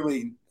really,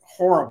 really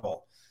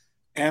horrible.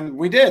 And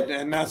we did.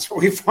 And that's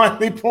what we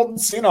finally pulled the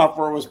scene off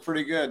where it was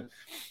pretty good.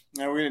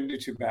 And we didn't do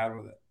too bad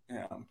with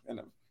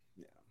it.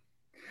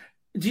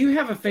 Do you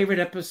have a favorite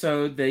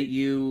episode that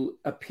you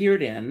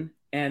appeared in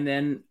and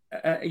then,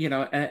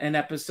 an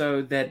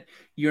episode that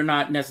you're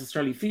not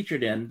necessarily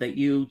featured in that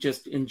you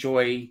just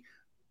enjoy,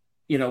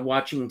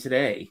 watching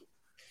today?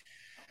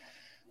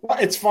 Well,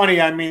 it's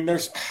funny. I mean,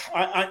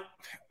 I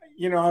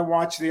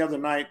watched the other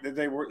night that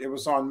it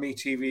was on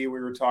MeTV. We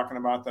were talking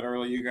about that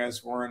earlier. You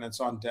guys were, and it's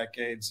on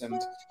Decades.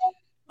 And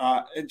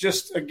it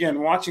just,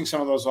 again, watching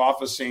some of those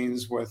office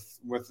scenes with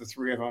the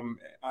three of them,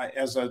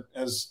 as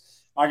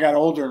I got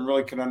older and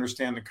really could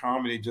understand the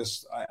comedy,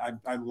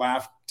 I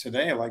laughed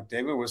today, like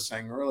David was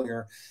saying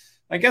earlier.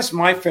 I guess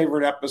my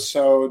favorite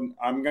episode,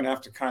 I'm going to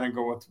have to kind of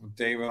go with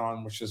David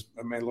on, which is,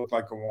 it may look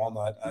like a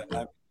walnut.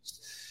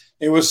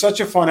 It was such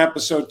a fun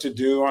episode to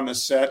do on the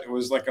set. It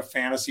was like a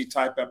fantasy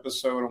type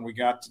episode, and we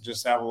got to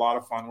just have a lot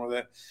of fun with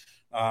it.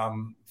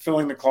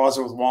 Filling the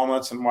closet with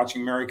walnuts and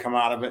watching Mary come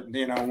out of it,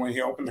 when he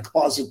opened the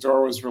closet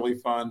door was really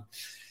fun.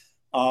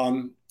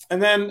 And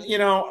then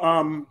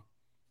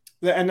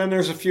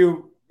there's a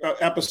few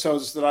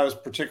episodes that I was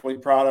particularly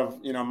proud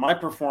of, my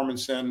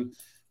performance in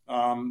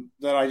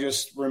that I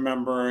just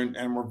remember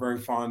and were very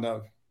fond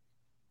of.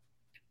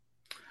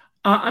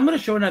 I'm going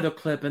to show another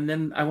clip, and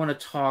then I want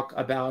to talk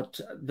about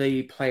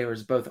the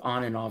players both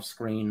on and off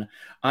screen.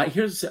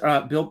 Here's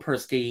Bill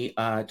Persky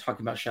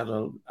talking about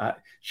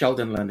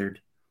Sheldon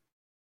Leonard.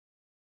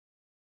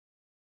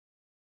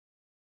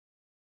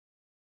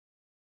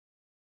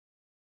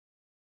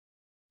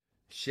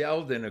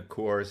 Sheldon, of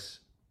course,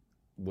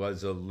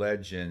 was a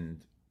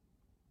legend.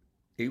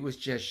 He was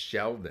just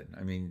Sheldon.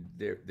 I mean,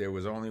 there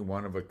was only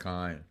one of a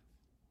kind.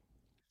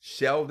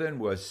 Sheldon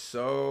was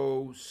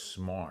so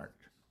smart.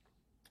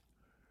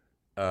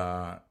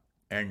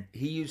 And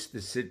he used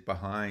to sit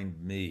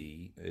behind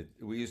me.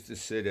 We used to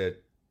sit at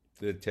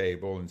the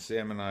table, and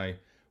Sam and I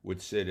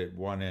would sit at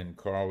one end,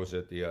 Carl was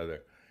at the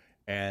other.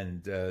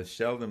 And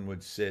Sheldon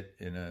would sit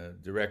in a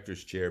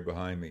director's chair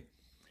behind me.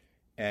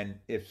 And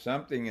if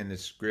something in the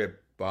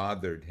script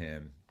bothered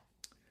him,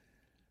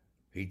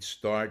 he'd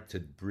start to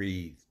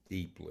breathe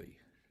deeply.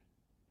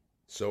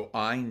 So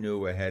I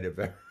knew ahead of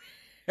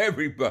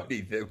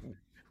everybody that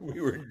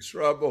we were in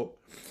trouble.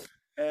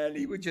 And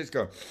he would just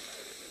go,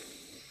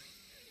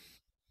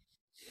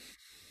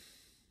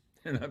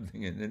 and I'm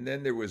thinking, and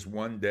then there was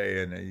one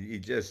day, and he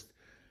just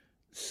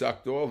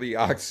sucked all the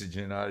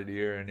oxygen out of the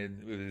air, and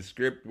when the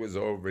script was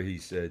over, he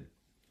said,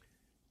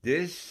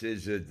 "This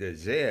is a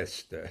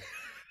disaster."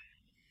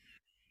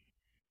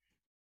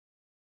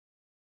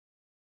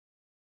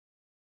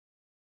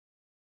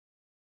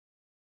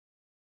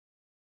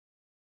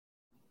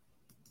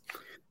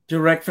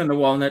 Direct from the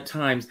Walnut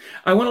Times.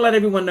 I want to let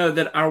everyone know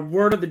that our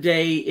word of the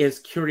day is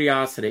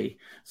curiosity.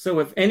 So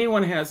if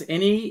anyone has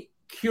any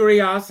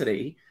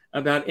curiosity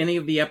about any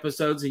of the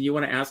episodes and you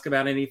want to ask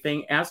about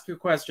anything, ask your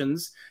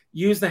questions.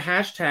 Use the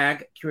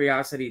hashtag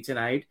curiosity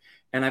tonight.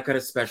 And I've got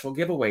a special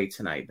giveaway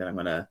tonight that I'm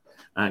going to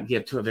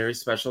give to a very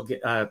special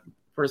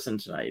person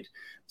tonight.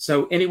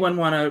 So anyone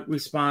want to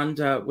respond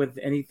with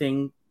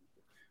anything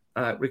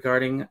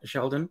regarding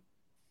Sheldon?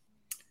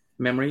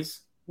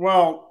 Memories?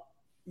 Well,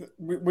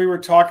 we were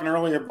talking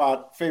earlier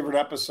about favorite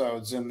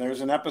episodes, and there's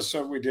an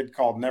episode we did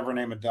called Never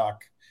Name a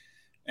Duck.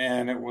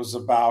 And it was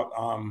about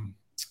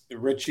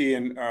Richie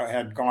and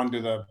had gone to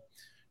the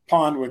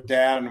pond with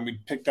Dad, and we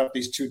picked up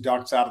these two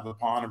ducks out of the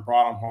pond and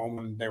brought them home,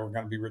 and they were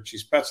going to be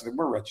Richie's pets. They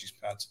were Richie's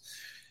pets.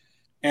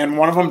 And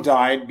one of them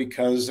died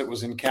because it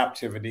was in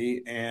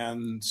captivity.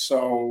 And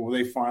so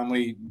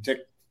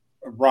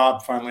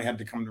Rob finally had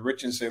to come to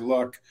Richie and say,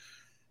 look,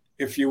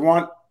 if you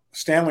want,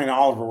 Stanley and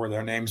Oliver were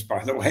their names,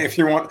 by the way, if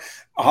you want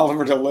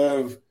Oliver to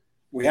live,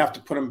 we have to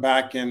put him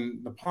back in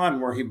the pond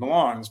where he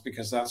belongs,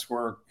 because that's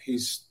where he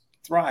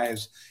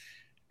thrives.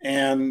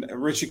 And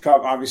Richie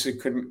Cobb obviously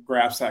couldn't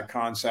grasp that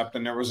concept.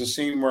 And there was a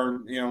scene where,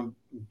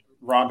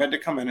 Rob had to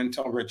come in and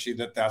tell Richie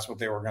that that's what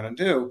they were going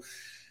to do.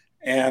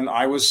 And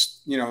I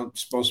was,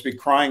 supposed to be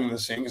crying in the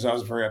scene because I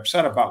was very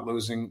upset about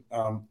losing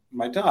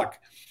my duck.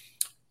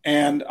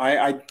 And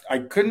I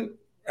couldn't,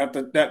 at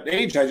that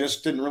age, I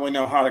just didn't really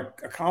know how to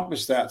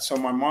accomplish that. So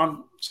my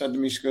mom said to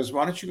me, she goes,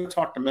 why don't you go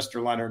talk to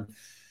Mr. Leonard?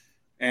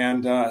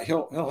 And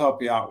he'll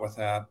help you out with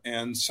that.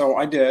 And so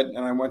I did.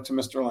 And I went to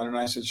Mr. Leonard, and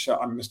I said,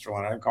 I'm Mr.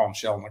 Leonard. I call him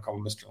Sheldon. I call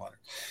him Mr. Leonard.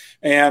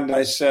 And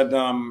I said,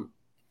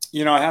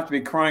 I have to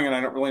be crying, and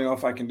I don't really know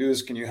if I can do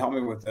this. Can you help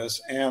me with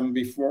this? And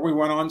before we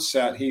went on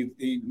set,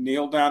 he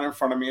kneeled down in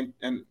front of me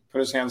and put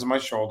his hands on my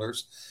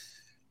shoulders.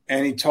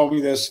 And he told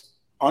me this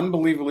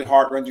unbelievably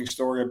heart-wrenching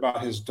story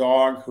about his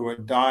dog who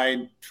had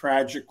died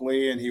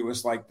tragically, and he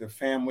was like the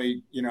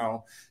family,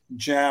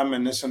 gem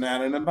and this and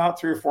that. And in about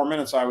 3 or 4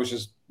 minutes, I was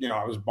just,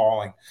 I was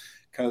bawling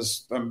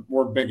because I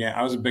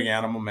was a big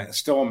animal man.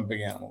 Still am a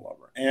big animal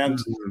lover. And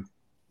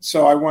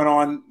so I went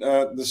on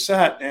the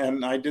set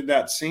and I did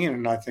that scene,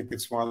 and I think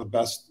it's one of the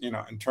best,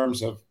 in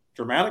terms of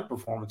dramatic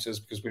performances,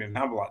 because we didn't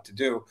have a lot to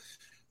do.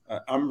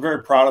 I'm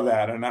very proud of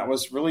that, and that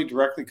was really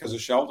directly because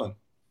of Sheldon.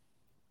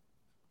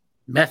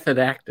 Method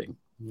acting.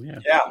 Yeah,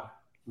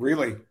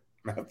 really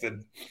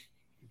method.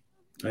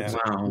 Yeah.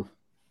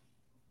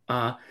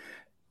 Wow.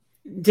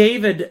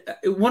 David,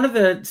 one of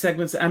the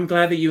segments, I'm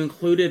glad that you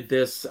included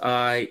this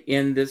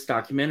in this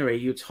documentary.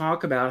 You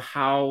talk about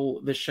how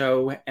the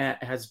show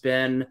has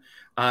been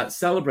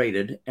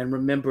celebrated and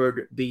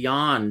remembered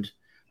beyond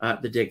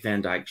the Dick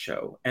Van Dyke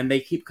Show. And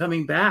they keep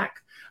coming back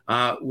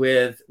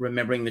with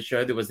remembering the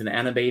show. There was an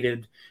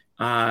animated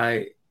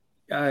Alan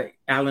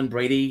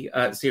Brady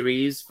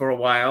series for a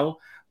while.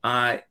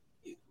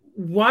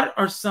 What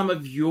are some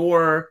of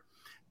your,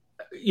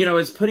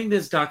 as putting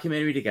this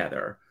documentary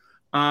together,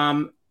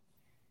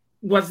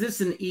 was this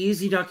an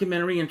easy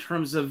documentary in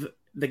terms of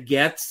the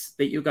gets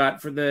that you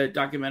got for the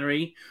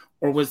documentary,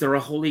 or was there a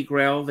holy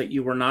grail that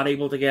you were not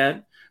able to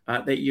get,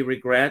 that you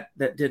regret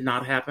that did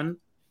not happen?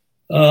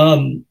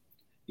 It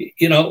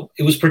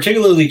was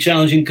particularly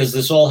challenging because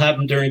this all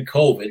happened during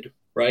COVID,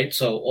 right?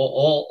 So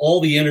all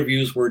the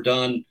interviews were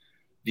done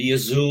via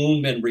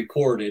Zoom and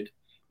recorded.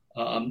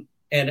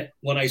 And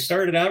when I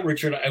started out,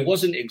 Richard, I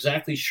wasn't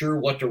exactly sure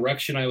what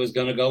direction I was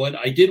going to go in.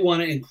 I did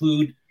want to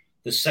include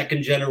the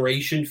second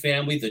generation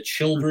family, the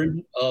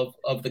children of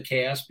the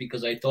cast,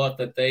 because I thought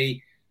that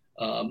they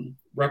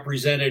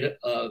represented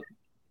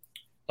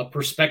a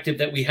perspective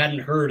that we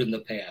hadn't heard in the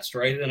past,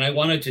 right? And I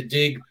wanted to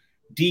dig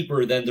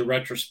deeper than the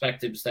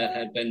retrospectives that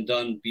had been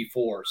done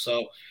before.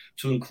 So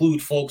to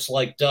include folks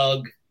like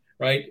Doug,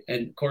 right?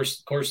 And of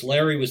course,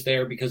 Larry was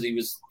there because he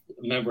was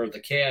a member of the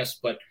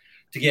cast, but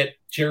to get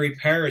Jerry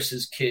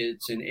Paris's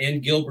kids and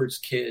Ann Gilbert's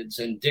kids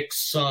and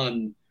Dick's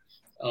son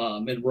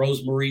and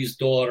Rosemarie's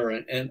daughter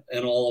and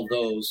all of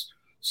those.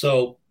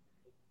 So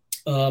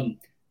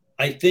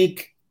I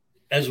think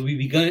as we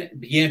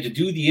began to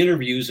do the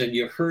interviews and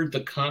you heard the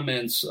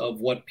comments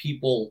of what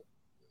people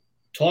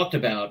talked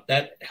about,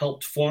 that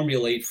helped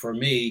formulate for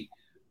me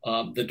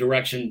the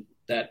direction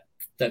that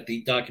that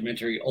the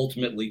documentary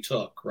ultimately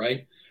took,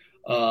 right?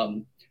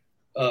 I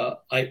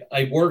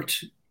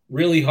worked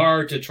really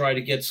hard to try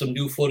to get some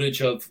new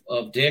footage of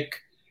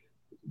Dick.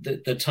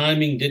 The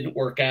timing didn't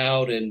work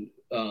out, and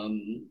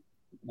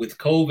with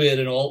COVID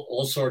and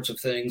all sorts of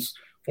things.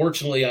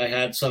 Fortunately, I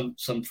had some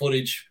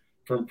footage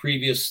from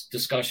previous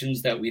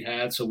discussions that we'd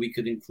had, so we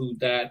could include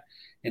that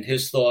and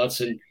his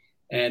thoughts.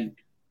 And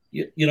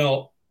you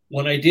know,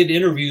 when I did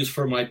interviews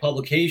for my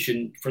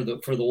publication for the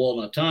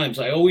Walnut Times,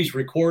 I always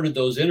recorded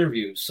those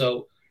interviews.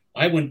 So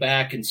I went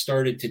back and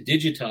started to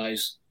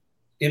digitize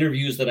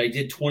interviews that I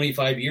did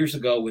 25 years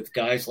ago with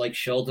guys like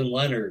Sheldon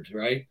Leonard,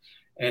 right,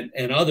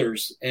 and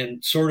others,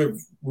 and sort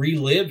of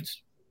relived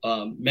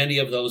many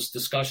of those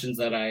discussions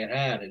that I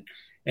had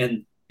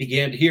and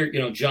began to hear, you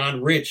know,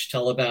 John Rich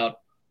tell about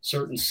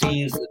certain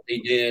scenes that they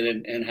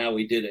did and how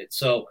he did it.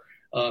 So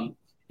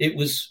it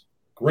was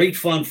great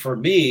fun for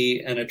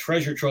me and a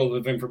treasure trove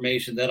of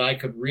information that I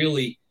could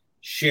really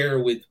share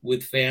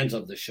with fans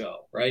of the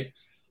show, right?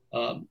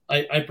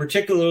 I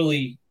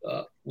particularly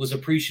was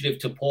appreciative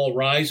to Paul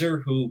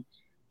Reiser, who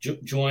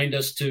joined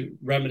us to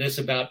reminisce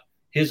about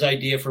his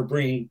idea for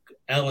bringing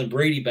Alan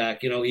Brady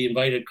back. You know, he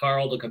invited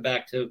Carl to come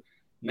back to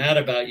Mad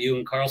About You,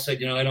 and Carl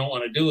said, you know, I don't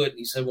want to do it. And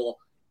he said, well,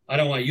 I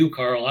don't want you,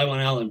 Carl. I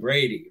want Alan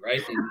Brady,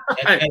 right? And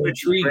that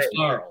intrigued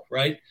Carl,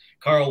 right?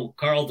 Carl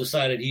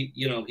decided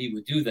he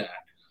would do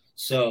that.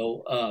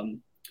 So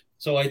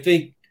I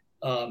think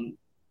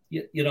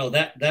you know,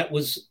 that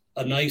was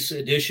a nice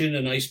addition,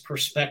 a nice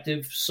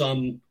perspective.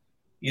 Some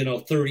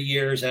 30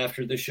 years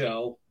after the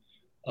show,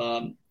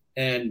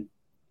 and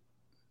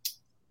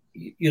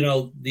you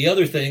know, the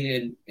other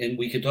thing, and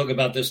we could talk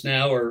about this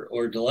now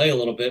or delay a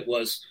little bit,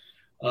 was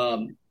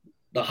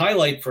the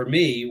highlight for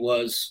me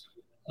was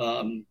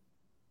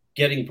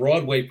getting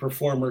Broadway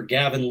performer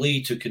Gavin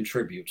Lee to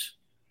contribute.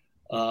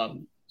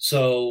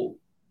 So,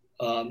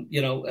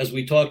 you know, as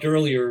we talked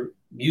earlier,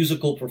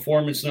 musical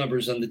performance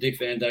numbers on the Dick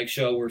Van Dyke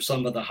Show were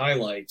some of the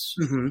highlights.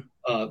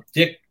 Mm-hmm.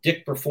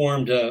 Dick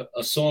performed a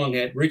song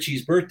at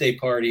Richie's birthday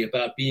party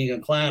about being a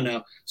clown.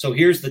 Now, so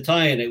here's the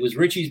tie-in. It was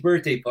Richie's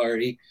birthday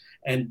party,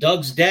 and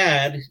Doug's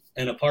dad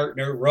and a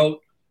partner wrote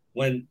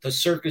When the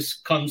Circus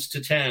Comes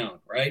to Town,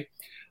 right?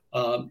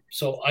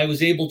 So I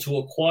was able to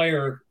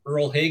acquire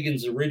Earl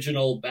Hagen's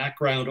original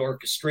background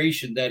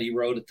orchestration that he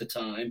wrote at the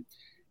time,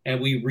 and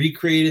we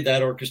recreated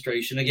that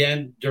orchestration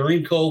again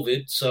during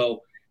COVID.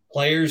 So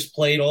players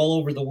played all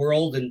over the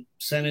world and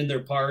sent in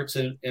their parts,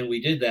 and we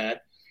did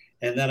that.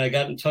 And then I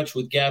got in touch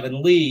with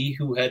Gavin Lee,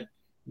 who had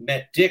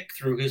met Dick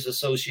through his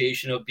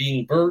association of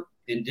being Bert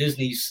in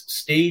Disney's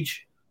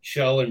stage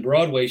show and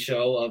Broadway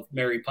show of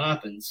Mary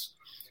Poppins.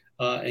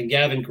 And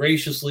Gavin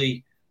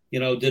graciously, you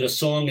know, did a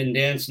song and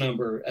dance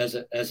number as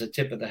a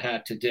tip of the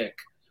hat to Dick.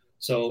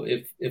 So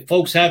if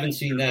folks haven't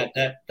seen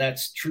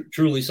that's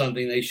truly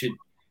something they should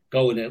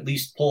go and at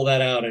least pull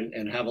that out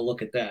and have a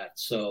look at that.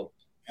 So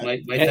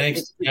my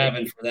thanks to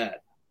Gavin for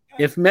that.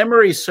 If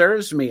memory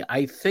serves me,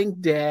 I think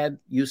Dad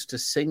used to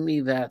sing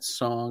me that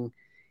song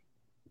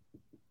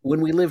when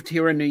we lived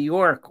here in New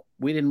York.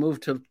 We didn't move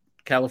to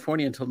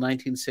California until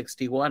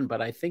 1961, but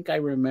I think I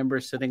remember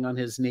sitting on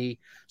his knee.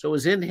 So it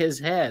was in his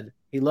head.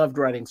 He loved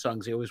writing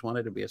songs. He always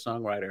wanted to be a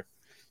songwriter.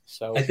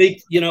 So I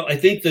think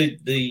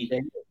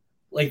the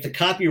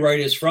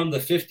copyright is from the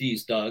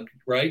 50s, Doug,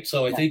 right?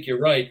 So I think you're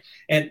right.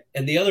 And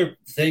the other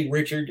thing,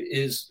 Richard,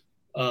 is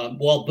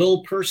while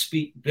Bill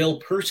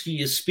Persky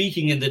is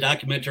speaking in the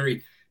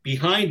documentary,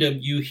 behind him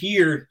you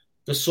hear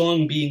the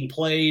song being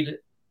played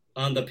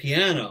on the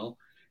piano,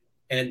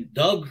 and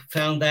Doug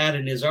found that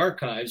in his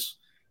archives.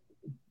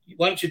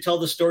 Why don't you tell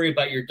the story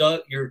about your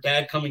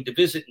dad coming to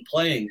visit and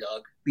playing,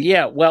 Doug?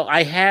 Yeah, well,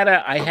 I had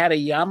a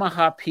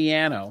Yamaha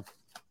piano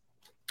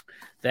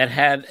that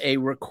had a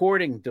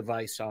recording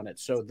device on it.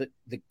 So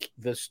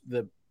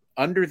the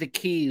under the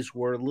keys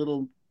were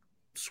little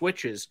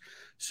switches.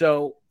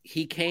 So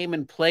he came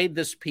and played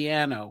this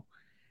piano,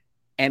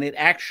 and it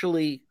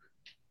actually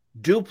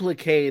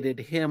duplicated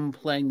him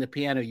playing the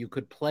piano. You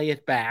could play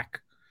it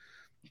back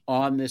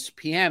on this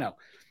piano.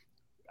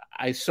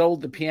 I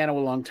sold the piano a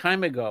long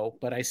time ago,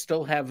 but I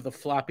still have the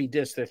floppy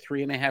disks. They're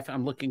 3.5.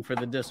 I'm looking for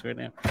the disc right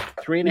now.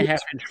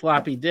 3.5-inch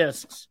floppy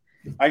disks.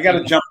 I got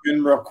to jump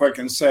in real quick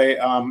and say,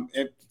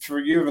 for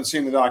you haven't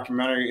seen the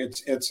documentary,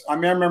 it's. I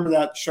mean, I remember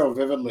that show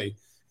vividly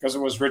because it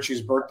was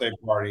Richie's birthday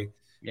party,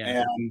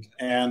 yeah.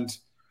 and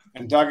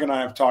Doug and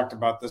I have talked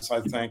about this,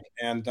 I think,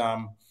 and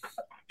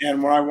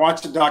when I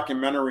watched the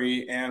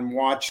documentary and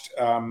watched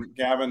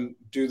Gavin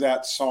do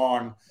that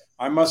song,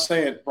 I must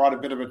say it brought a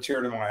bit of a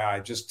tear to my eye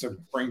just to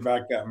bring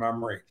back that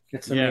memory.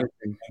 It's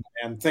amazing,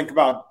 and think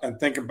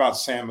about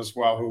Sam as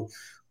well, who.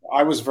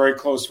 I was very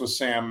close with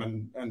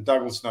Sam, and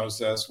Douglas knows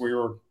this.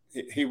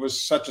 He was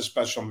such a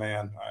special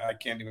man. I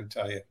can't even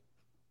tell you.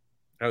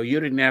 Oh, you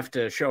didn't have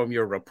to show him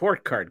your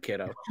report card,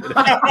 kiddo.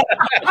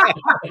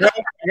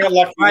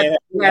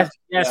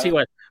 Yes, he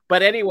was.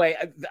 But anyway,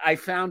 I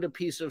found a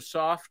piece of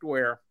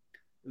software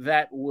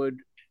that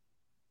would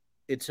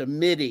it's a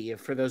MIDI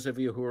for those of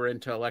you who are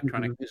into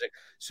electronic music.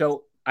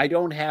 So I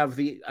don't have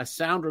a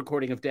sound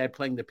recording of Dad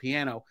playing the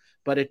piano,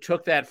 but it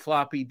took that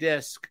floppy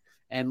disk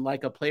and,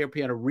 like a player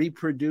piano,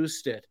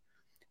 reproduced it.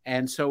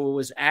 And so it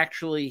was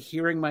actually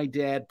hearing my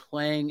dad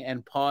playing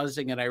and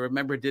pausing. And I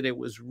remembered it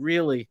was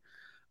really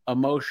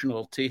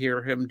emotional to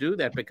hear him do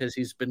that, because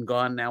he's been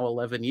gone now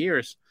 11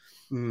 years.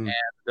 And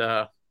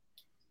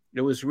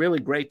it was really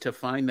great to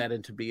find that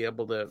and to be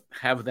able to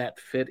have that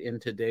fit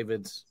into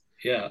David's.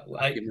 Yeah,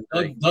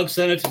 Doug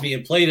sent it to me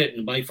and played it,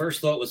 and my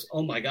first thought was,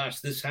 "Oh my gosh,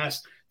 this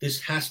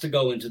has to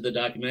go into the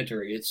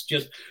documentary." It's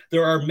just,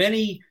 there are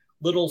many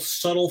little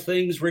subtle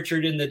things,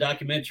 Richard, in the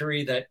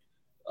documentary that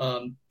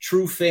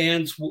true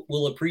fans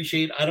will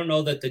appreciate. I don't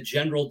know that the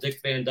general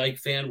Dick Van Dyke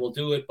fan will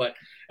do it, but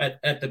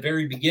at the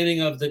very beginning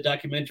of the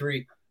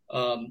documentary,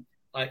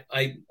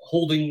 I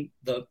holding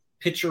the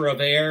pitcher of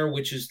air,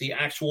 which is the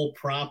actual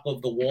prop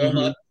of the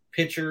walnut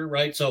pitcher,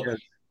 right? So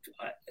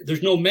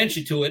there's no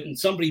mention to it, and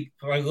somebody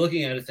probably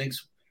looking at it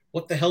thinks,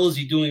 what the hell is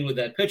he doing with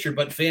that pitcher?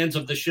 But fans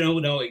of the show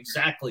know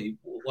exactly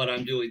what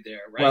I'm doing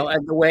there, right? Well,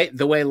 and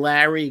the way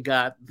Larry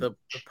got the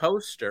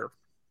poster,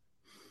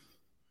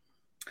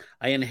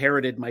 I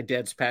inherited my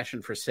dad's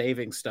passion for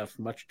saving stuff,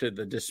 much to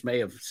the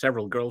dismay of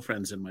several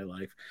girlfriends in my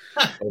life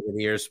over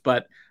the years.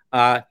 But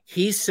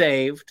he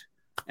saved,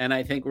 and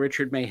I think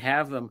Richard may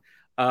have them,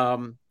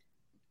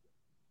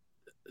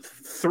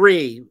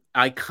 3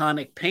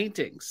 iconic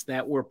paintings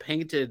that were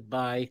painted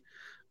by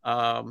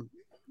Glenn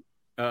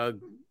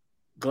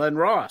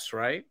Ross,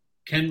 right?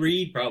 Ken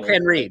Reed, probably.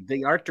 Ken Reed,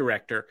 the art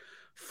director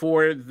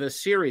for the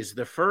series.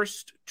 The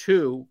first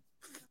 2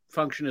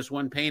 function as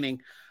one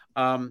painting.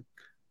 An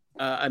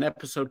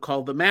episode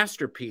called The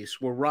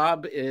Masterpiece, where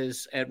Rob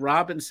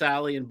and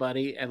Sally and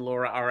Buddy and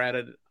Laura are at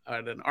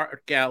an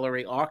art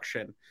gallery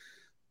auction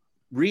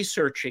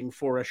researching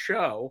for a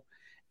show.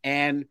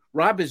 And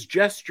Rob is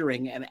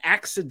gesturing and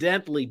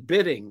accidentally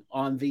bidding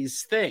on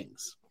these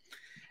things.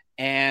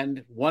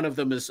 And one of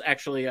them is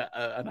actually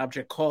an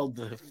object called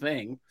the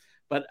Thing.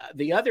 But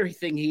the other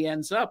thing he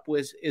ends up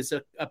with is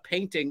a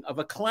painting of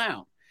a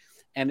clown.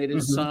 And it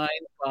is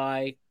signed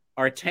by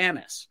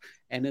Artanis.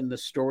 And in the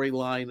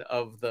storyline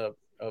of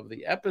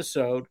the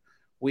episode,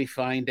 we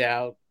find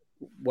out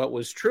what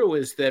was true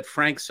is that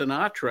Frank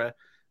Sinatra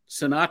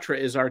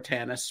is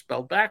Artanis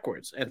spelled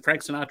backwards. And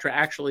Frank Sinatra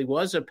actually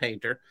was a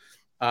painter,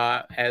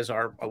 as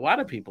are a lot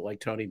of people like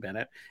Tony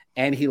Bennett,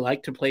 and he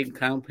liked to paint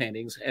clown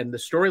paintings. And the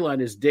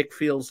storyline is Dick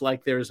feels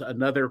like there's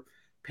another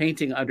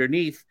painting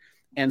underneath.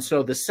 And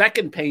so the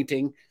second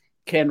painting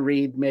Ken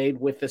Reed made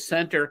with the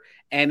center,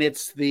 and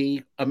it's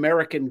the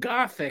American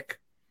Gothic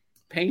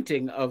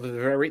painting of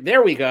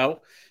there we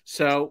go.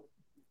 So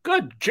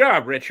good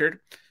job, Richard.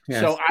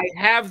 Yes. So I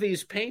have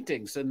these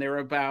paintings, and they're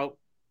about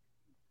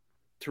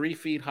 3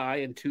 feet high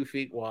and 2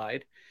 feet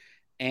wide.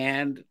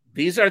 And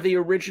these are the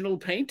original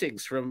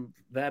paintings from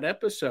that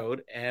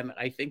episode. And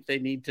I think they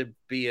need to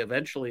be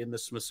eventually in the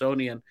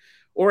Smithsonian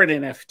or an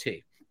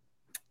NFT.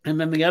 And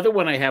then the other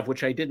one I have,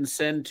 which I didn't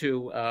send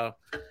to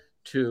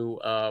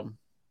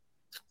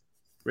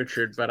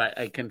Richard, but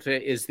I can say,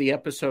 is the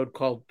episode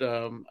called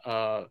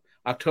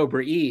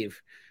October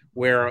Eve,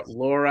 where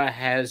Laura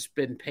has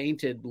been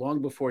painted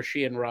long before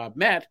she and Rob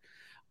met.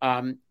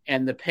 And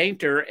the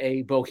painter,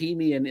 a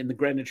bohemian in the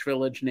Greenwich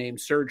Village named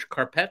Serge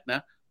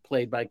Carpetna,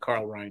 played by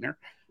Carl Reiner,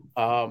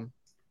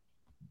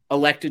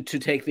 elected to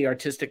take the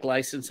artistic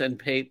license and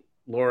paint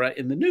Laura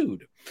in the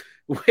nude,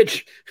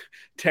 which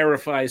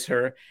terrifies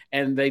her.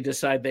 And they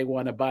decide they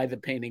want to buy the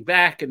painting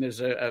back. And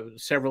there's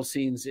several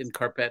scenes in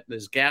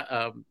Carpetna's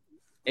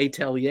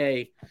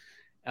atelier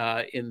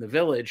in the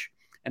village.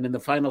 And in the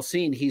final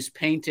scene, he's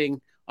painting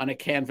on a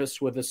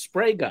canvas with a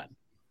spray gun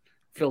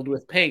filled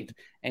with paint.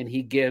 And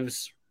he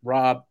gives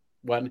Rob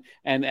one.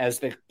 And as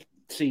the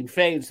scene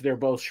fades, they're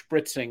both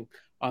spritzing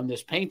on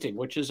this painting,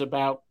 which is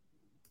about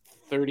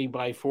 30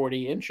 by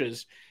 40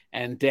 inches.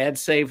 And Dad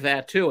saved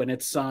that too. And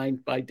it's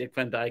signed by Dick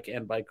Van Dyke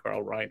and by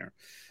Carl Reiner.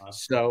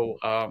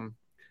 So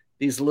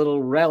these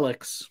little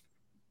relics.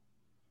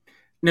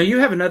 Now you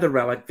have another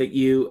relic that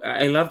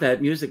I love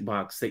that music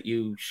box that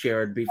you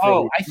shared before.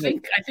 Oh, I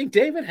think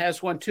David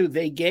has one too.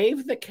 They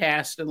gave the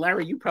cast, and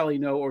Larry, you probably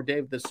know, or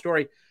Dave, the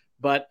story,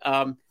 but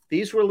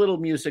these were little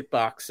music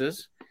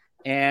boxes.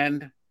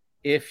 And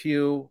if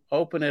you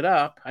open it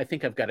up, I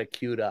think I've got it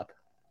queued up.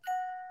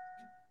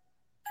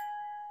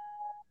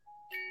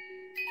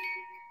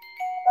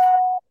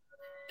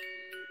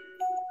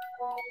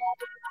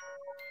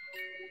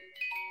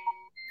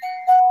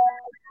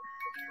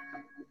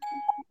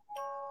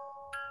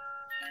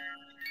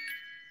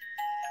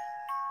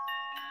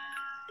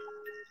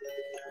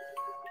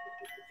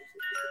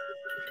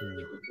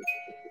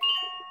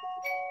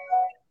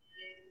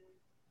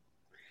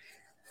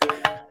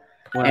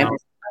 Wow.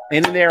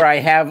 And in there, I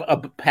have a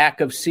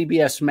pack of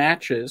CBS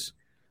matches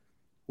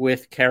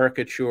with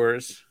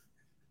caricatures.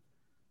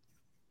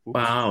 Oops.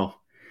 Wow.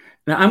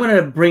 Now, I'm going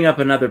to bring up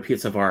another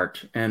piece of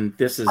art, and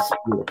this is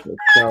beautiful.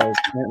 So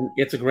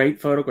it's a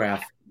great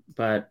photograph,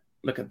 but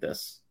look at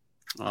this.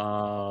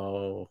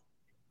 Oh.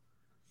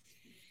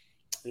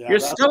 You're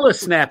still a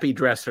snappy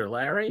dresser,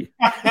 Larry.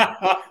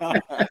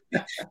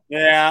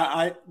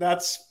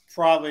 That's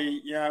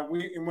probably,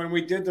 when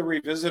we did the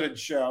Revisited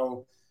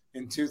show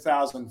in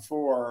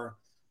 2004,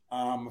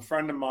 a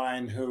friend of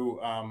mine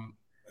who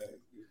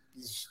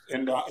is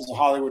a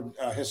Hollywood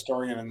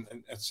historian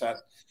and et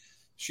cetera,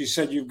 she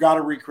said, you've got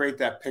to recreate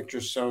that picture.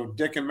 So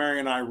Dick and Mary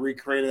and I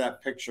recreated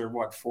that picture,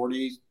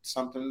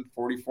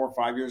 44,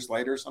 5 years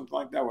later, something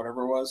like that,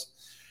 whatever it was.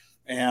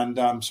 And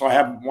so I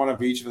have one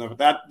of each of them.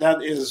 But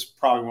that is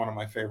probably one of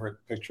my favorite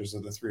pictures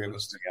of the three of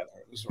us together.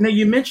 Now,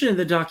 you mentioned in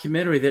the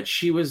documentary that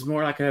she was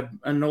more like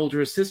an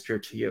older sister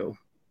to you.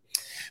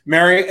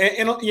 Mary,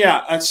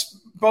 it's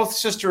both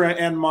sister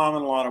and mom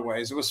in a lot of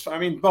ways. It was,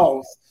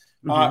 both.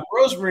 Mm-hmm.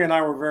 Rosemary and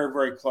I were very,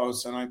 very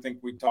close, and I think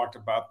we talked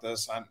about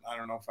this. I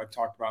don't know if I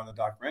talked about it in the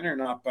documentary or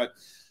not, but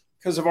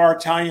because of our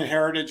Italian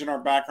heritage and our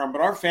background,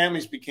 but our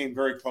families became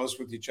very close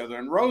with each other.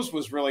 And Rose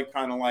was really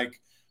kind of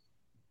like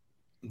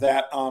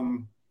that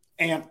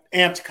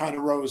aunt kind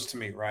of Rose to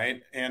me,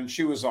 right? And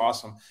she was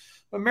awesome.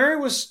 But Mary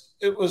was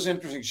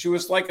interesting. She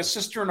was like a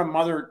sister and a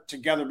mother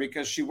together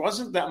because she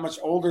wasn't that much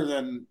older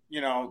than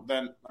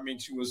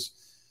she was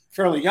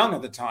fairly young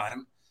at the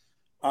time.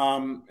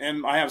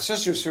 And I have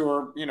sisters who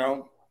are,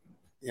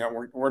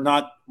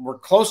 we're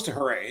close to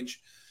her age.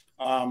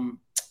 And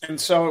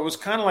so it was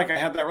kind of like I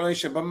had that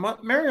relationship.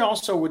 But Mary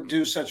also would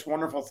do such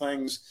wonderful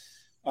things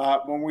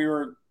when we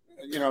were,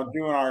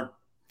 doing our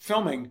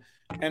filming.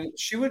 And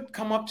she would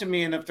come up to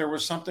me, and if there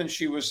was something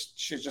she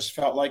just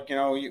felt like,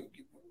 Larry,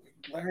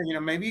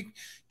 maybe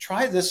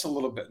try this a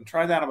little bit and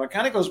try that. It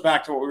kind of goes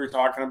back to what we were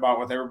talking about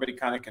with everybody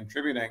kind of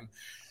contributing.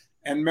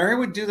 And Mary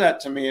would do that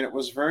to me, and it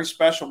was very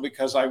special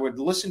because I would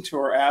listen to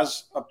her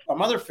as a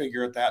mother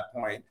figure at that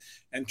point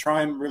and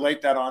try and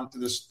relate that onto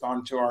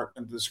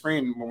the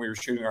screen when we were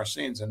shooting our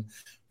scenes.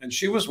 And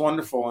she was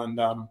wonderful. And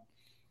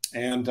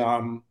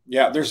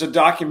there's a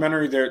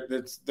documentary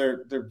that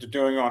they're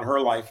doing on her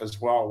life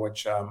as well,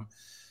 which I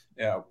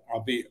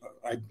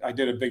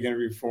did a big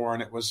interview for,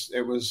 and it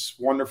was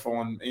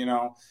wonderful. And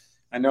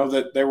I know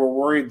that they were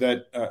worried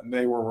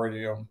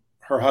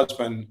her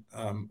husband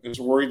is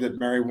worried that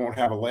Mary won't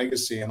have a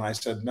legacy. And I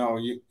said, no,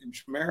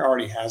 Mary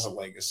already has a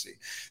legacy.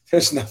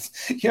 There's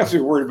nothing, you don't have to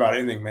be worried about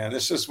anything, man.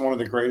 It's just one of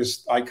the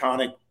greatest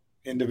iconic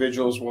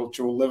individuals which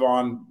will live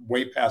on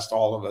way past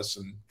all of us.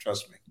 And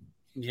trust me.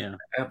 Yeah,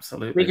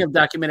 absolutely. Speaking of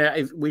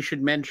documentary, we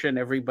should mention,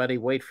 everybody,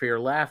 Wait for Your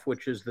Laugh,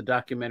 which is the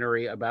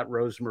documentary about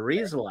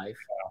Rosemarie's life.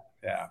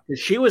 Yeah.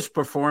 She was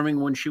performing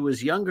when she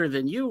was younger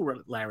than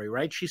you, Larry,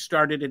 right? She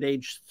started at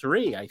age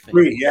 3, I think.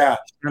 3, yeah.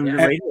 On the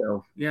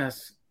radio,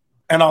 yes.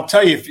 And I'll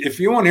tell you, if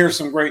you want to hear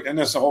some great, and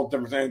this is a whole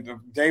different thing,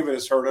 David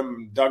has heard him,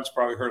 and Doug's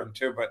probably heard him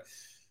too, but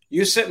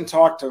you sit and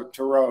talk to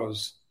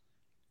Rose,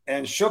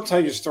 and she'll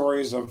tell you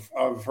stories of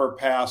her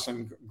past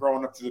and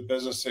growing up through the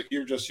business that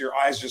your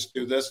eyes just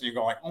do this, and you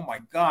go like, oh my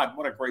God,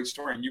 what a great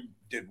story. And you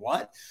did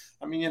what?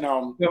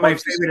 Well, my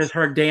favorite is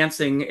her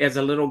dancing as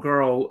a little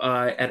girl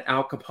at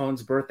Al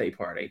Capone's birthday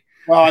party.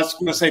 Well, I was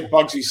going to say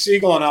Bugsy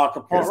Siegel and Al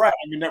Capone. Yes. Right.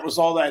 That was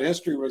all that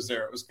history was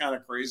there. It was kind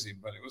of crazy,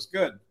 but it was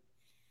good.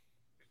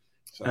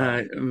 So.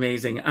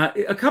 Amazing.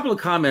 A couple of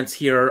comments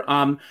here.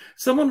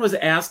 Someone was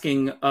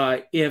asking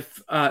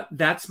if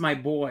That's My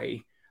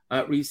Boy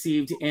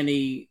received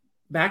any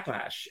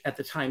backlash at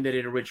the time that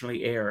it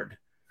originally aired.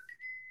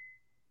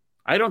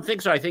 I don't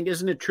think so. I think,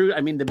 isn't it true?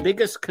 The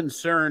biggest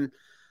concern,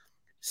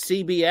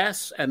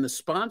 CBS and the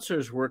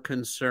sponsors were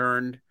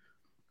concerned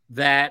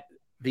that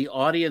the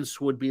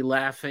audience would be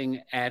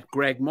laughing at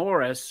Greg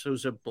Morris,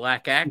 who's a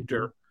black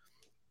actor,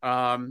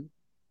 and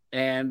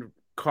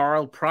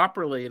Carl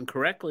properly and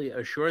correctly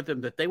assured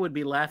them that they would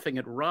be laughing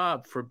at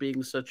Rob for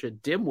being such a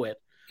dimwit,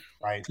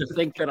 right, to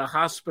think that a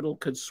hospital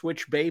could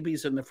switch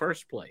babies in the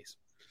first place.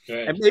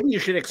 Right. And maybe you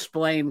should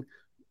explain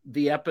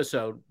the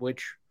episode,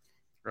 which,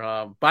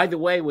 by the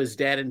way, was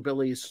Dad and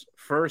Billy's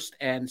first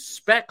and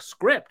spec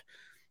script.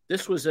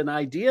 This was an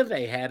idea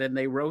they had, and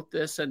they wrote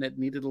this, and it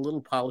needed a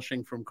little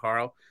polishing from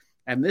Carl.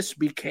 And this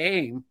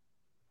became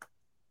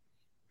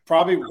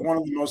probably one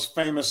of the most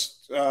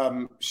famous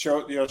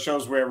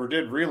shows we ever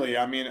did, really.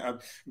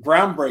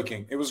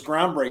 Groundbreaking. It was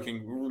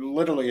groundbreaking,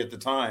 literally, at the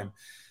time.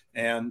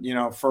 And,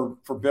 for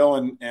Bill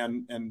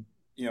and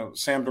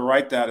Sam to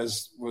write that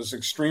was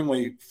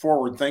extremely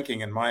forward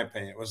thinking, in my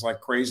opinion. It was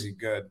like crazy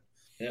good.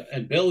 Yeah,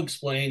 and Bill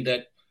explained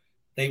that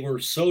they were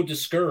so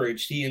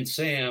discouraged, he and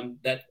Sam,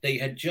 that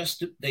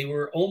they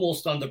were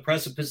almost on the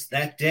precipice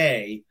that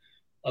day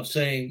of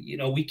saying,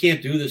 we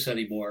can't do this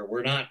anymore.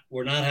 We're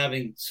not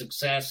having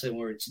success,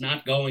 and it's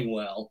not going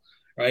well,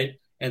 right?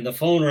 And the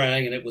phone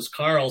rang, and it was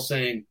Carl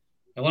saying,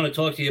 I want to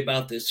talk to you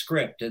about this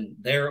script. And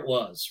there it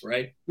was,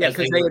 right? Yeah,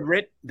 because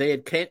they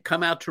had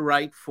come out to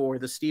write for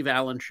the Steve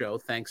Allen Show,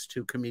 thanks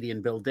to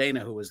comedian Bill Dana,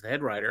 who was the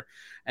head writer.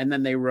 And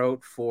then they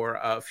wrote for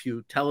a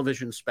few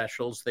television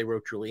specials. They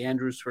wrote Julie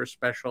Andrews' first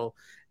special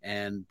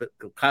and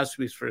Bill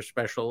Cosby's first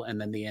special, and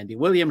then the Andy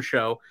Williams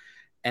Show.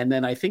 And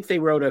then I think they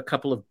wrote a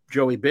couple of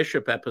Joey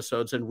Bishop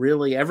episodes, and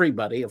really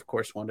everybody, of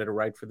course, wanted to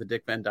write for the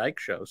Dick Van Dyke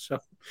Show. So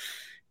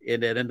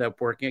it ended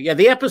up working. Yeah,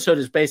 the episode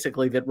is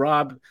basically that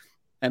Rob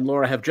and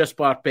Laura have just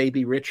brought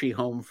baby Richie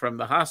home from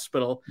the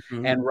hospital,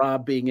 and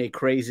Rob, being a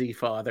crazy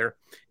father,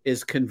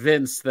 is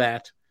convinced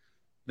that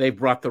they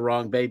brought the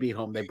wrong baby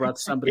home. They brought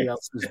somebody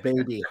else's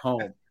baby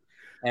home.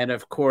 And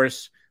of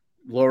course,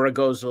 Laura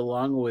goes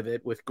along with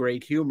it with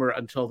great humor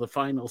until the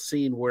final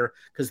scene where,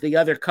 because the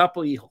other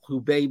couple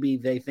who baby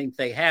they think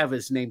they have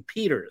is named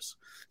Peters.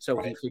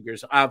 So he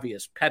figures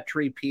obvious,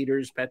 Petrie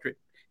Peters.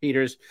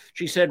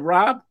 She said,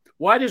 Rob,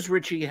 why does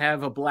Richie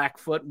have a black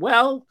foot?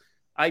 Well,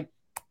 I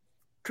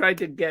tried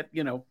to get,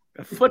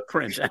 a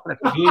footprint out of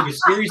it. Doing a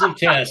series of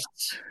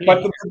tests.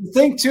 But the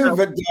thing too,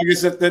 Doug,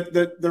 is that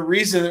the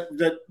reason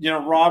that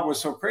Rob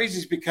was so crazy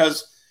is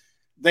because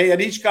they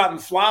had each gotten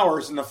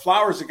flowers, and the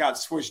flowers had got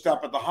switched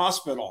up at the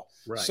hospital.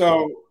 Right.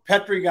 So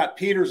Petrie got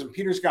Peters, and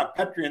Peters got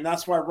Petrie, and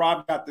that's why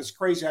Rob got this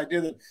crazy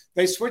idea that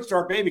they switched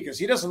our baby because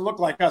he doesn't look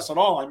like us at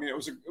all. I mean, it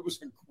was a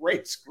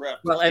great script.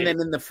 Well, and then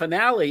in the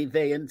finale,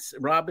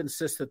 Rob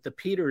insists that the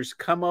Peters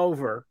come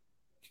over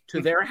to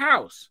their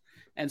house.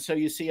 And so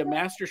you see a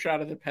master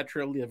shot of the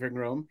Petrie living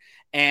room,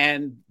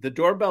 and the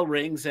doorbell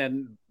rings,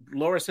 and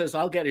Laura says,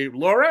 I'll get you.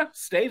 Laura,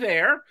 stay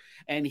there.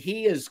 And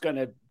he is going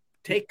to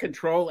take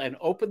control and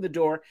open the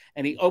door.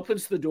 And he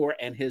opens the door,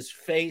 and his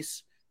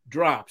face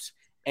drops.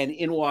 And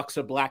in walks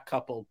a black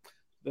couple,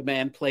 the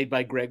man played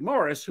by Greg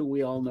Morris, who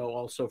we all know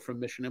also from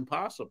Mission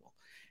Impossible.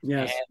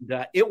 Yes.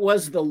 And it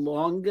was the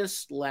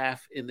longest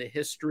laugh in the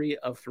history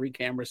of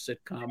three-camera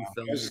sitcom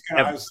films.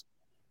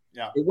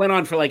 Yeah, it went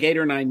on for like 8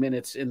 or 9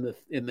 minutes in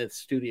the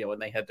studio,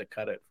 and they had to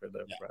cut it for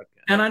the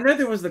broadcast. And I know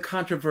there was the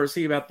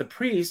controversy about the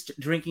priest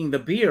drinking the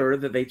beer,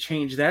 that they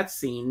changed that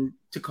scene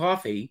to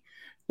coffee.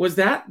 Was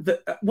that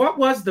what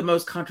was the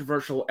most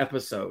controversial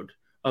episode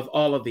of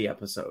all of the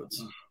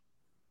episodes?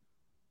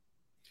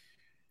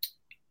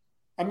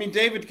 I mean,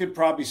 David could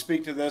probably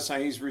speak to this.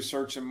 He's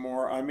researching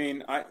more. I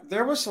mean,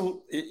 there was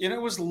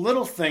it was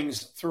little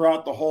things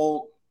throughout the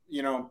whole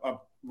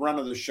run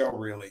of the show,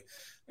 really.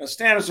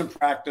 Standards and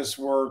practice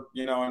were,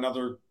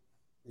 another,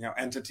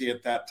 entity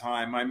at that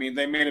time. I mean,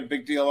 they made a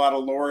big deal out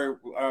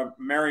of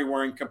Mary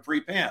wearing capri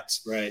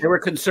pants. Right. They were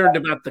concerned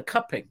about the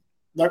cupping.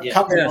 The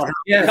cupping.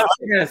 Yes.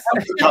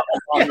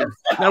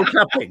 No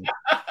cupping.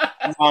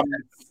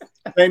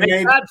 They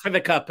made God for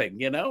the cupping,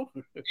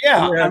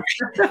 Yeah.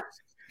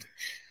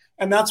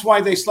 And that's why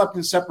they slept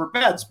in separate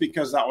beds,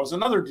 because that was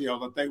another deal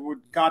that they would,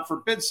 God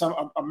forbid,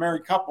 a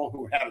married couple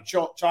who had a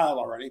child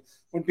already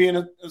would be in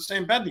the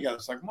same bed together.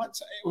 It's like, what?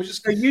 It was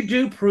just. So you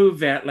do prove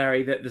that,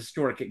 Larry, that the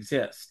stork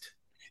exists.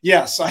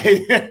 Yes,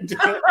 I do.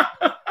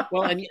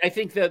 Well, and I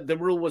think that the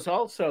rule was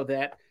also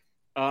that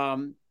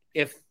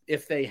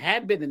if they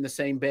had been in the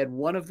same bed,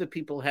 one of the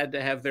people had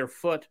to have their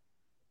foot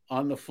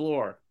on the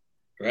floor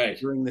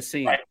during the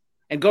scene. Right.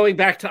 And going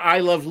back to I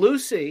Love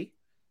Lucy,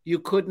 you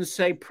couldn't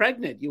say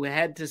pregnant. You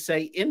had to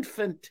say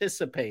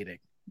infanticipating.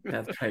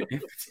 That's right.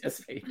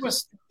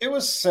 It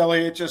was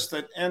silly. It just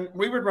that, and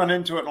we would run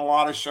into it in a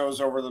lot of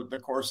shows over the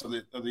course of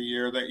the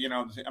year. That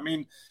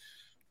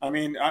I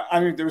mean,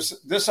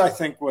 there's this. I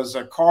think was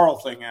a Carl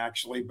thing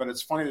actually, but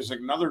it's funny. There's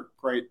another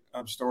great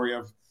story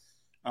of.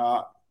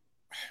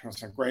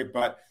 It's not great,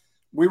 but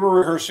we were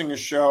rehearsing a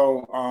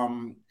show,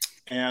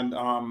 and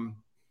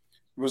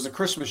it was a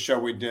Christmas show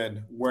we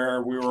did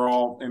where we were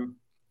all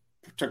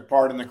took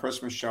part in the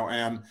Christmas show,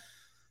 and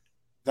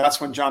that's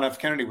when John F.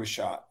 Kennedy was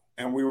shot,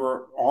 and we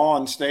were all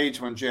on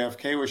stage when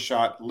JFK was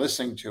shot,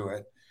 listening to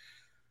it,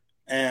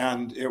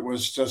 and it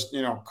was just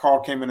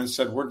Carl came in and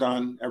said, "We're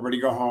done, everybody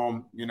go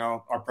home.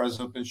 Our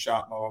president's been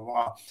shot." Blah blah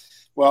blah.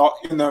 Well,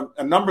 in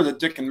a number that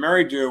Dick and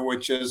Mary do,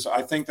 which is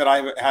I think that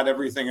I had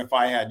everything if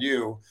I had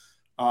you.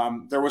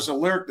 There was a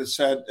lyric that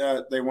said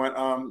they went,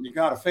 "You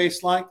got a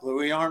face like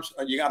Louis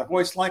Armstrong, you got a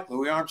voice like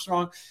Louis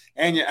Armstrong,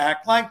 and you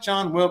act like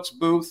John Wilkes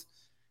Booth."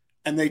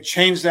 And they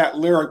changed that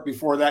lyric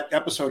before that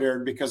episode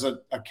aired because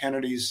of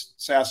Kennedy's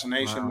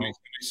assassination. Wow. They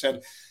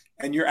said,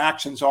 "And your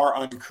actions are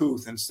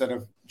uncouth," instead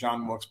of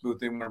John Wilkes Booth.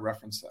 They want to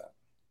reference that.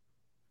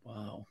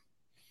 Wow.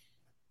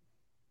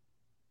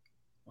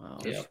 Wow.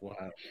 Yeah.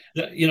 Wow.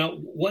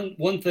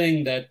 One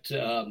thing that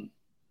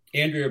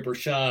Andrea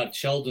Bershad,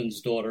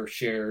 Sheldon's daughter,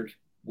 shared,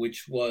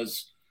 which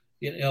was,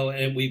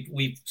 and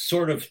we've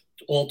sort of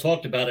all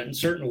talked about it in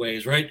certain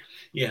ways, right?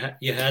 You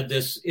had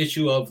this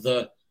issue of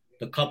the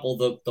couple,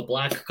 the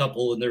black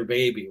couple and their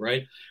baby,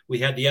 right? We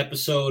had the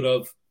episode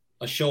of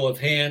A Show of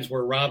Hands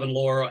where Rob and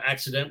Laura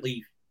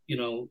accidentally,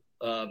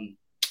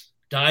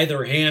 dye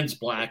their hands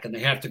black, and they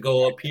have to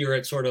go appear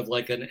at sort of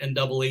like an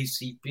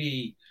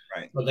NAACP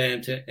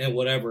event and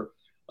whatever.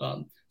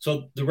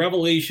 So the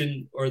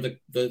revelation or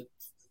the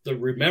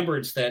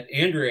remembrance that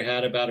Andrea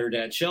had about her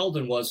dad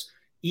Sheldon was,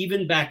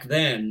 even back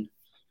then,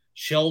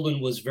 Sheldon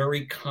was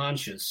very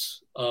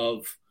conscious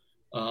of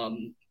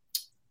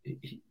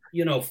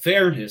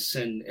fairness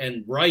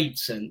and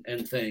rights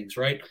and things,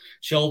 right?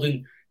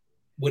 Sheldon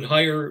would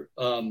hire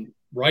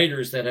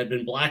writers that had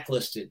been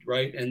blacklisted,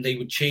 right? And they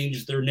would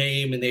change their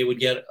name and they would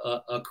get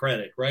a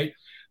credit, right?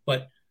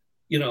 But,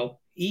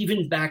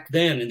 even back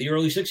then in the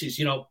early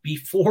 60s,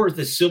 before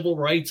the Civil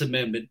Rights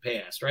Amendment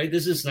passed, right?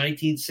 This is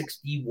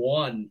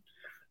 1961,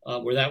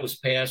 where that was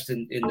passed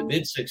in the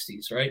mid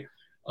 60s, right?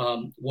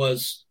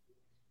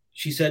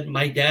 She said,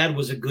 my dad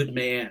was a good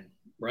man,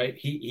 right?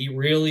 He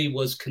really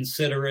was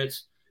considerate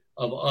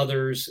of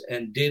others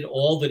and did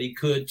all that he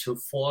could to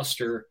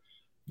foster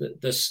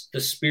the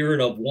spirit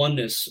of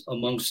oneness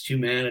amongst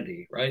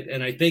humanity, right?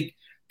 And I think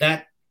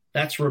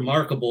that's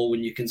remarkable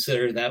when you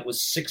consider that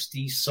was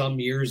 60 some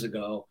years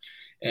ago,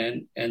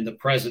 and the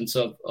presence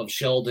of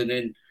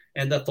Sheldon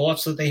and the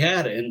thoughts that they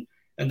had and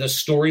the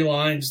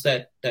storylines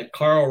that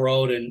Carl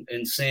wrote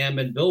and Sam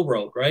and Bill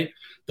wrote, right?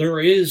 There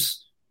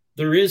is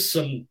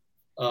some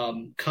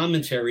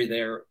commentary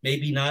there,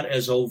 maybe not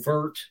as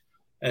overt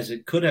as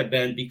it could have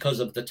been because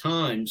of the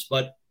times,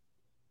 but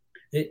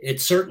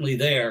it's certainly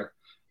there.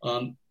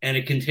 And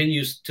it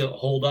continues to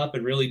hold up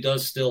and really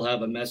does still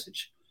have a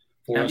message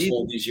for us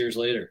all these years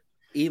later.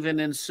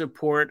 Even in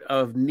support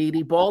of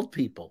needy bald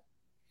people.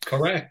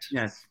 Correct.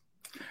 Yes.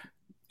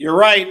 You're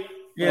right.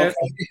 Yes.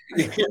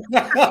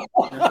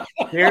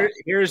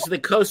 Here's the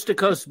Coast to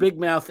Coast Big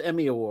Mouth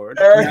Emmy Award.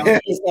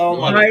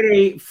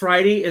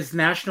 Friday is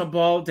National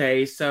Ball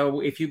Day,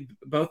 so if you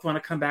both want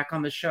to come back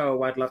on the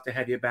show, I'd love to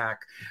have you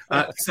back.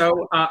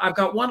 So I've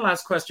got one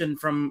last question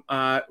from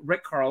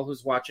Rick Carl,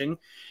 who's watching,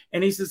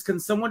 and he says, can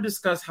someone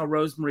discuss how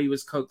Rosemary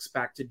was coaxed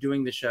back to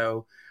doing the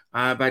show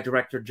by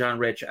director John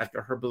Rich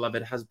after her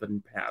beloved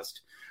husband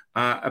passed?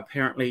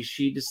 Apparently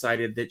she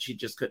decided that she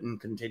just couldn't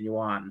continue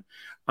on.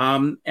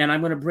 And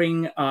I'm going to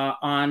bring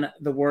on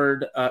the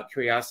word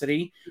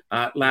curiosity.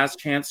 Last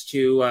chance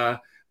to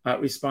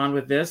respond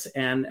with this.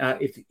 And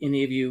if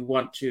any of you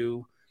want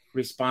to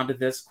respond to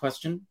this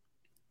question.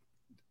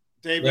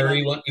 David,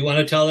 Larry, you want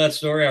to tell that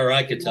story, or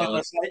I can tell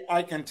it?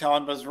 I can tell it,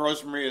 because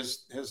Rosemary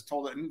has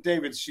told it. And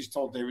she's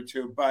told David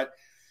too. But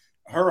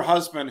her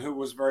husband, who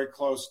was very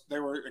close, they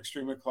were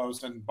extremely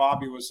close. And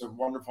Bobby was a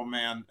wonderful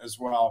man as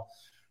well.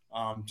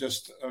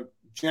 Just a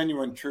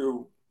genuine,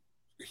 true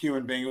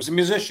human being. He was a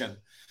musician,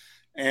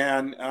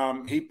 and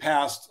he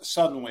passed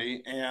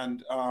suddenly.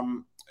 And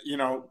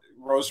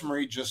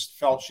Rosemary just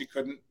felt she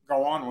couldn't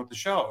go on with the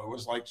show. It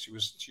was like she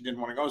didn't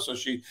want to go, so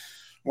she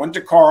went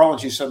to Carl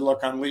and she said, "Look,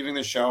 I'm leaving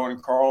the show."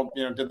 And Carl,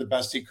 did the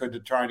best he could to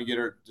try to get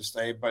her to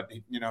stay, but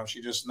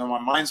she just, no, my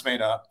mind's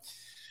made up.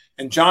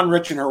 And John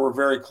Rich and her were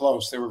very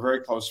close. They were very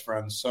close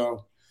friends.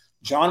 So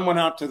John went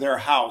out to their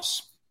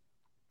house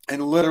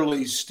and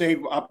literally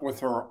stayed up with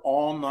her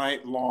all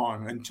night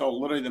long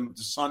until literally the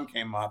sun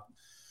came up,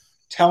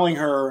 telling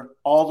her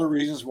all the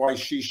reasons why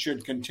she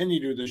should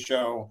continue to do the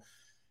show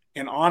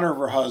in honor of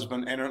her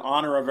husband and in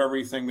honor of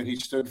everything that he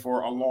stood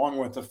for, along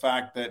with the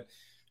fact that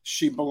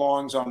she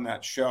belongs on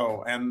that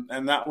show. And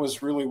that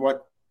was really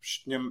what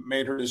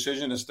made her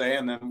decision to stay.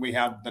 And then we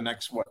had the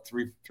next,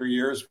 3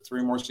 years,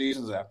 3 more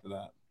seasons after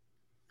that.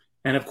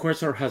 And of course,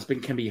 her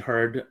husband can be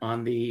heard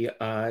on the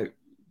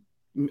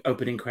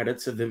opening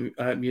credits of the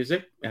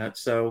music.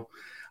 So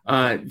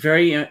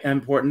very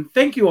important.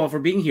 Thank you all for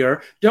being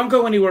here. Don't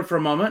go anywhere for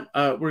a moment.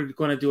 We're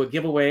going to do a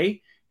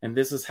giveaway, and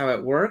this is how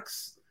it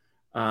works.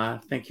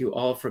 Thank you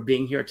all for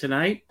being here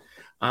tonight.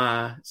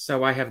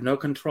 So I have no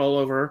control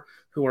over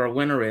who our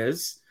winner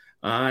is.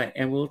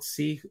 And we'll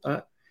see.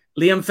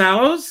 Liam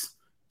Fallows,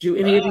 do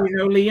any of you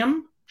know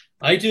Liam?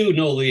 I do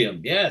know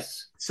Liam,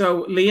 yes.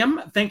 So,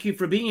 Liam, thank you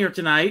for being here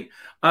tonight.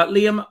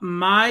 Liam,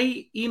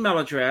 my email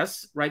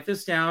address, write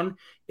this down,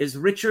 is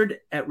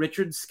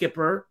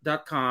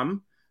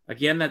richard@richardskipper.com.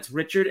 Again, that's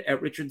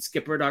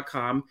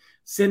richard@richardskipper.com.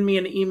 Send me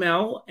an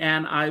email,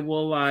 and I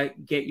will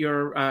get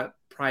your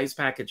prize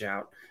package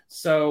out.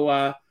 So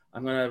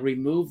I'm going to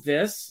remove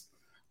this.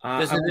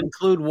 Does it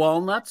include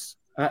walnuts?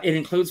 It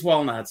includes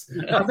walnuts.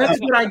 That's a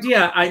good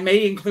idea. I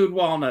may include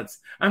walnuts.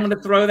 I'm going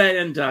to throw that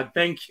in, Doug.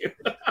 Thank you.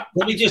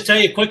 Let me just tell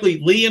you quickly,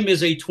 Liam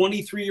is a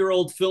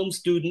 23-year-old film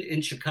student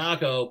in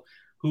Chicago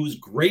who's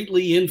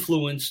greatly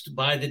influenced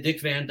by the Dick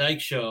Van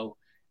Dyke Show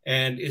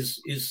and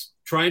is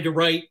trying to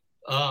write,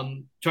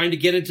 trying to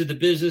get into the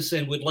business,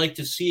 and would like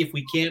to see if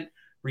we can't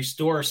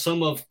restore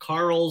some of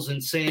Carl's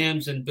and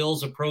Sam's and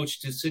Bill's approach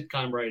to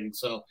sitcom writing.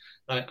 So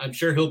I'm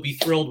sure he'll be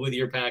thrilled with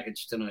your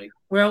package tonight.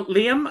 Well,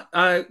 Liam,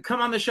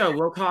 come on the show.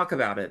 We'll talk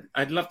about it.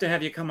 I'd love to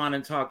have you come on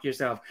and talk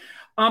yourself.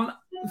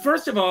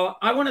 First of all,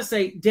 I want to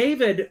say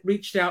David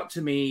reached out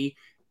to me.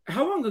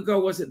 How long ago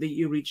was it that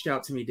you reached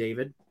out to me,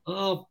 David?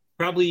 Oh,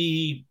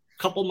 probably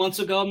a couple months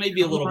ago,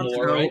 maybe a little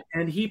more, right?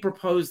 And he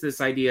proposed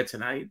this idea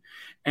tonight.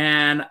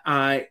 And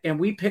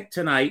we picked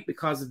tonight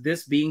because of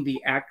this being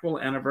the actual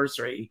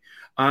anniversary.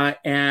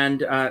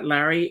 And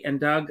Larry and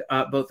Doug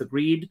both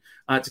agreed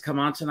to come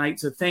on tonight.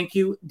 So thank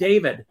you,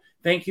 David.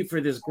 Thank you for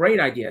this great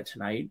idea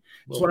tonight.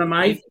 It's one of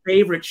my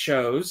favorite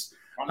shows.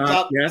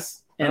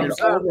 Yes. And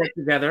it's all worked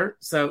together.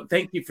 So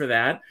thank you for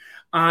that.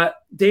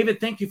 David,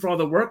 thank you for all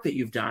the work that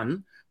you've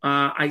done.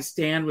 I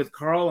stand with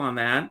Carl on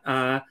that,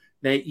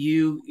 that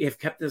you have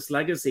kept this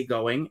legacy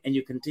going and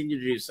you continue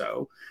to do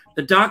so.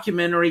 The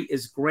documentary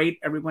is great.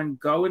 Everyone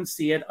go and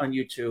see it on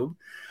YouTube.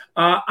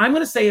 I'm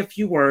going to say a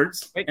few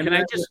words. Wait,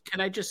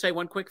 can I just say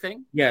one quick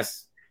thing?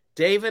 Yes.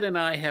 David and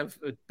I have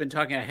been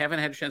talking. I haven't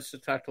had a chance to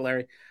talk to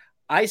Larry.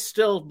 I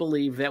still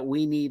believe that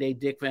we need a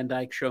Dick Van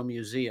Dyke Show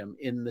museum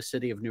in the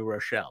city of New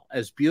Rochelle.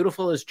 As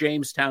beautiful as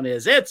Jamestown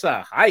is, it's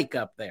a hike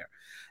up there.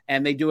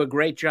 And they do a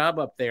great job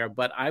up there.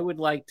 But I would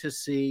like to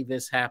see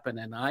this happen.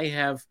 And I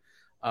have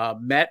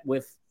met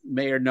with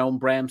Mayor Noam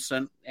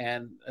Bramson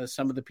and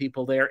some of the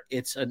people there.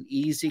 It's an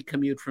easy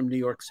commute from New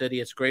York City.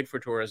 It's great for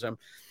tourism.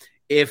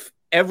 If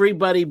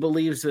everybody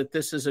believes that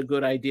this is a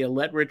good idea,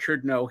 let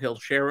Richard know. He'll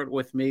share it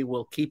with me.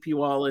 We'll keep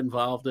you all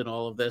involved in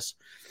all of this.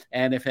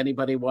 And if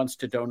anybody wants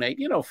to donate,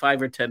 $5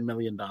 or $10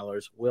 million,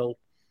 we'll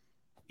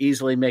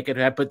easily make it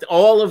happen. But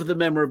all of the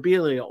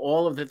memorabilia,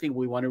 all of the things,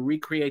 we want to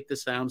recreate the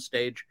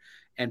soundstage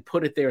and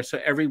put it there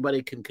so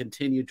everybody can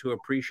continue to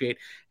appreciate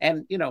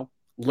and,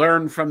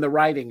 learn from the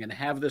writing and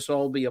have this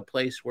all be a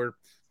place where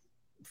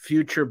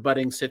future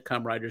budding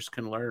sitcom writers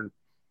can learn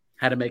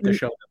how to make a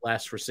show that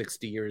lasts for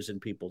 60 years in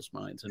people's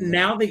minds. And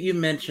now that you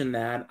mention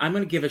that, I'm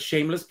going to give a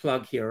shameless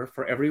plug here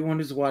for everyone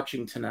who's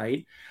watching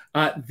tonight.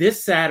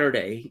 This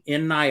Saturday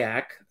in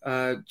Nyack,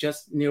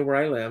 just near where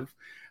I live,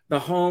 the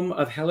home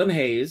of Helen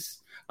Hayes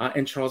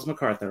and Charles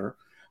MacArthur,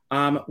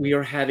 we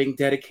are having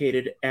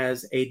dedicated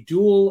as a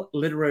dual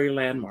literary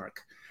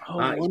landmark.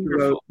 He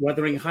wrote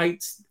Wuthering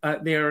Heights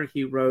there.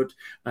 He wrote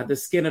The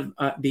Sin of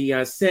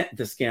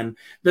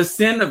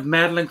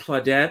Madeline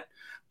Claudette.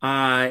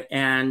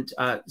 And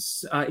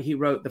he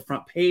wrote The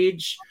Front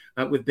Page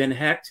with Ben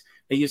Hecht.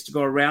 They used to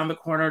go around the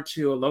corner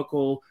to a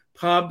local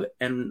pub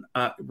and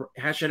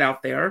hash it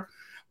out there.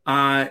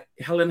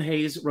 Helen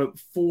Hayes wrote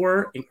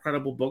 4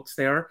 incredible books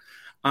there.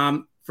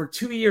 For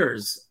 2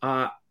 years,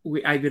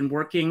 I've been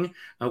working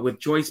with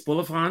Joyce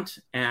Bulifant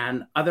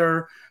and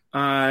other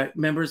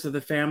members of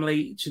the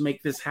family to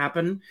make this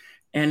happen.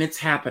 And it's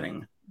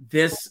happening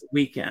this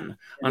weekend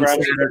on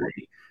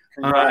Saturday.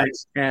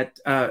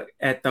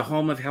 At the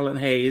home of Helen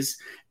Hayes,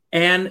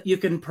 and you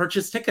can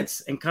purchase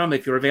tickets and come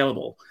if you're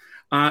available.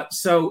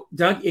 So,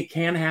 Doug, it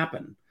can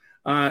happen.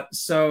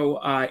 So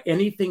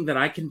anything that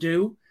I can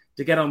do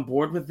to get on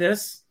board with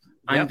this,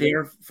 I'm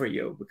there for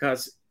you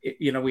because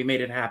we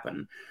made it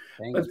happen.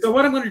 So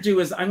what I'm going to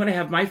do is I'm going to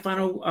have my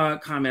final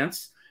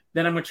comments.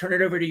 Then I'm going to turn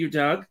it over to you,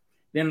 Doug,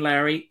 then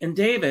Larry, and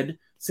David.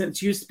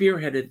 Since you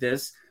spearheaded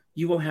this,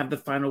 you will have the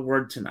final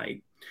word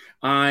tonight.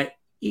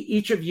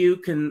 Each of you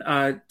can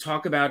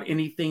talk about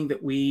anything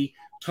that we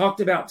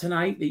talked about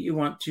tonight that you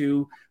want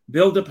to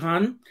build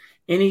upon,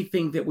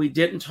 anything that we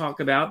didn't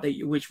talk about that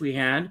you wish we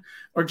had,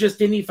 or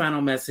just any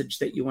final message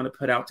that you want to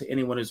put out to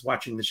anyone who's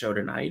watching the show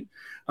tonight.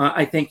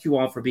 I thank you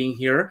all for being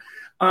here.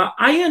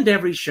 I end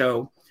every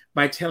show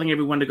by telling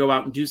everyone to go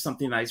out and do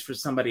something nice for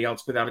somebody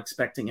else without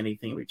expecting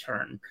anything in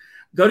return.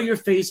 Go to your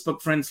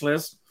Facebook friends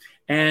list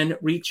and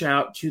reach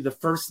out to the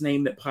first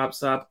name that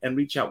pops up and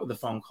reach out with a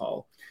phone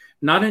call.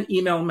 Not an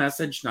email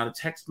message, not a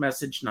text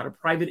message, not a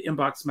private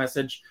inbox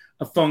message,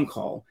 a phone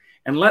call.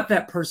 And let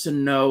that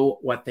person know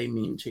what they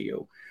mean to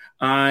you.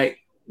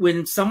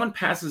 When someone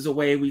passes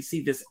away, we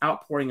see this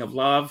outpouring of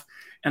love.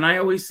 And I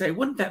always say,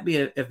 wouldn't that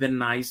have been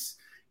nice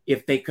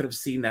if they could have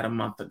seen that a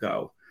month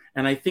ago?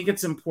 And I think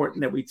it's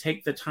important that we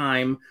take the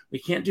time. We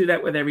can't do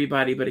that with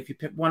everybody, but if you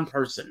pick one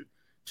person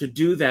to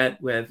do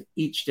that with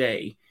each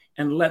day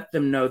and let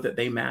them know that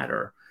they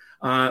matter.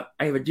 I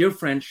have a dear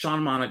friend,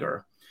 Sean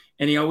Moniger,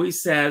 and he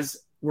always says,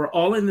 we're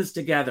all in this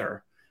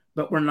together,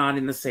 but we're not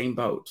in the same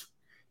boat.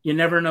 You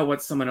never know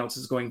what someone else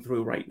is going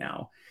through right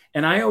now.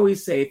 And I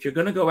always say, if you're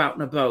going to go out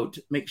in a boat,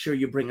 make sure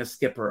you bring a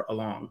skipper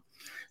along.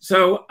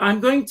 So I'm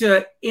going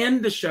to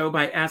end the show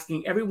by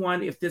asking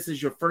everyone, if this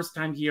is your first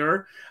time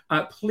here,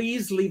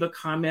 please leave a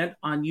comment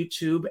on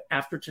YouTube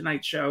after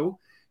tonight's show.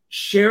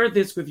 Share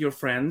this with your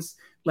friends.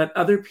 Let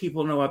other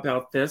people know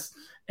about this.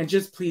 And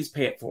just please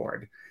pay it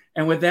forward.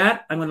 And with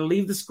that, I'm going to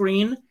leave the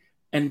screen.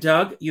 And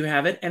Doug, you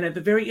have it. And at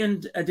the very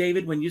end,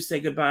 David, when you say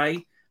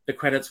goodbye, the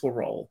credits will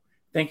roll.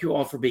 Thank you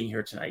all for being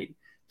here tonight.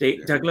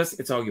 Douglas,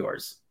 it's all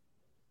yours.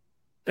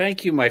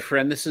 Thank you, my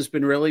friend. This has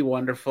been really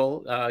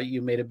wonderful.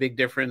 You made a big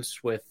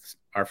difference with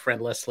our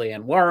friend Leslie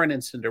Ann Warren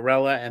and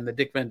Cinderella, and the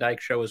Dick Van Dyke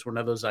Show is one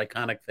of those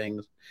iconic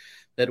things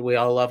that we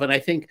all love. And I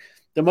think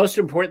the most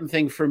important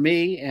thing for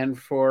me and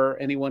for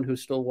anyone who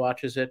still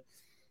watches it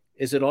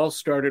is it all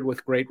started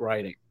with great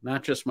writing.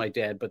 Not just my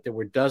dad, but there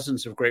were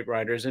dozens of great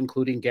writers,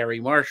 including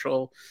Gary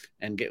Marshall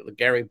and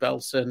Gary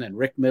Belson and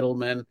Rick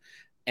Middleman.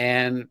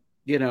 And,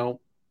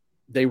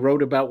 they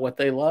wrote about what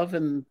they love.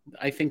 And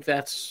I think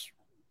that's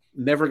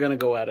never going to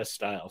go out of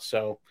style.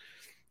 So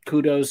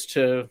kudos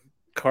to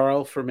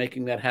Carl for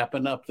making that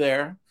happen up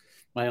there,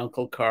 my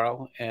Uncle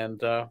Carl.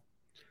 And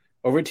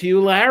over to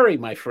you, Larry,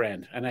 my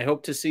friend. And I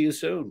hope to see you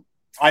soon.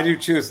 I do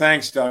too.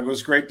 Thanks, Doug. It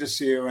was great to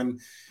see you. And,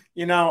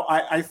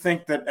 I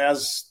think that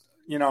as,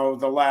 one of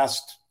the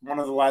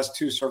last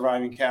 2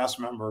 surviving cast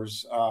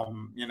members,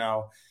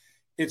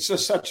 it's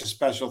just such a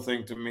special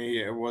thing to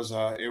me. It was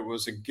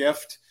a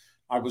gift.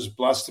 I was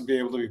blessed to be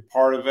able to be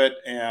part of it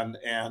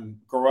and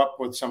grow up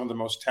with some of the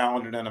most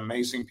talented and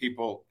amazing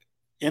people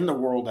in the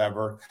world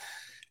ever.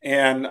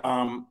 And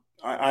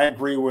I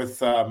agree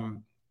with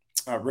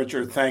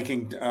Richard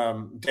thanking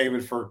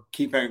David for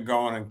keeping it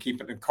going and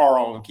keeping it,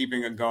 Carl, and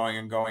keeping it going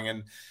and going.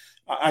 And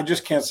I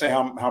just can't say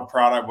how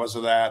proud I was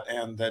of that,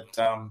 and that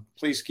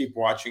please keep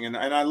watching. And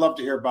I love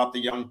to hear about the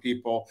young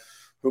people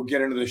who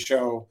get into the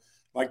show,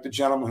 like the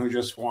gentleman who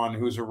just won,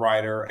 who's a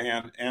writer.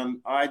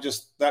 And I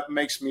just, that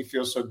makes me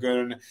feel so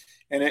good.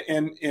 And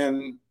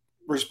in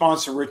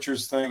response to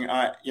Richard's thing,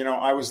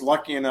 I was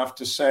lucky enough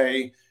to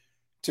say,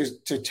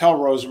 to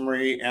tell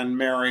Rosemary and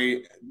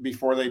Mary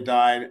before they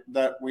died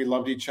that we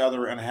loved each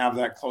other and have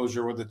that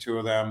closure with the two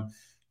of them.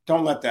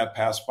 Don't let that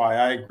pass by.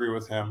 I agree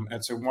with him.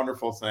 It's a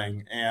wonderful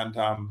thing. And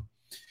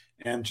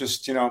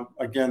just,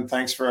 again,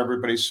 thanks for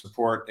everybody's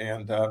support,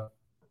 and,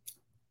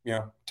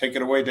 take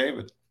it away,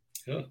 David.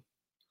 Yeah.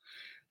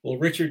 Well,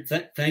 Richard,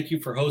 thank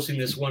you for hosting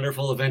this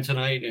wonderful event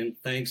tonight. And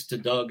thanks to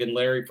Doug and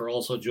Larry for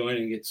also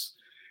joining.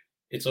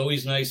 It's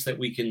always nice that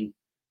we can,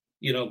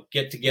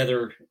 get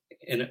together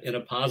in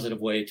a positive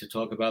way to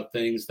talk about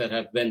things that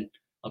have been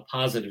a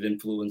positive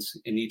influence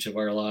in each of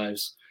our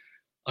lives.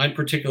 I'm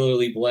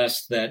particularly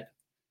blessed that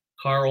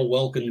Carl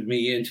welcomed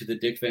me into the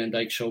Dick Van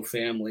Dyke Show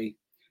family,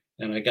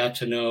 and I got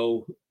to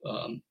know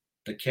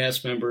the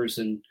cast members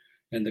and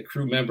the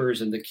crew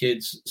members and the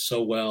kids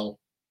so well.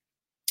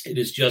 It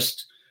has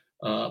just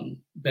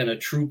been a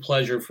true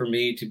pleasure for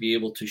me to be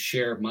able to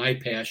share my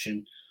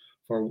passion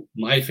for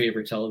my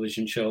favorite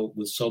television show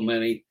with so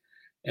many.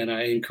 And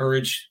I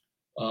encourage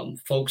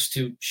folks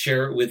to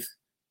share it with,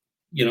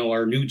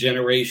 our new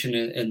generation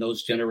and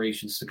those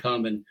generations to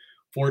come. And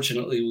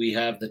fortunately, we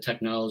have the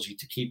technology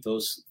to keep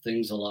those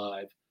things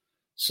alive.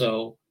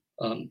 So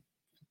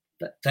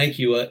thank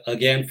you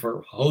again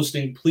for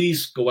hosting.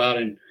 Please go out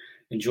and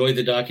enjoy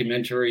the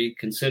documentary.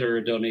 Consider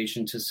a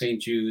donation to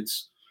St.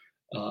 Jude's.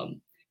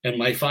 And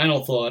my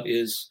final thought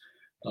is,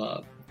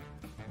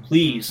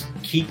 please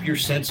keep your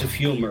sense of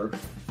humor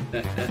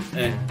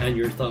and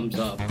your thumbs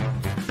up.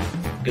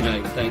 Good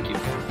night. Thank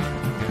you.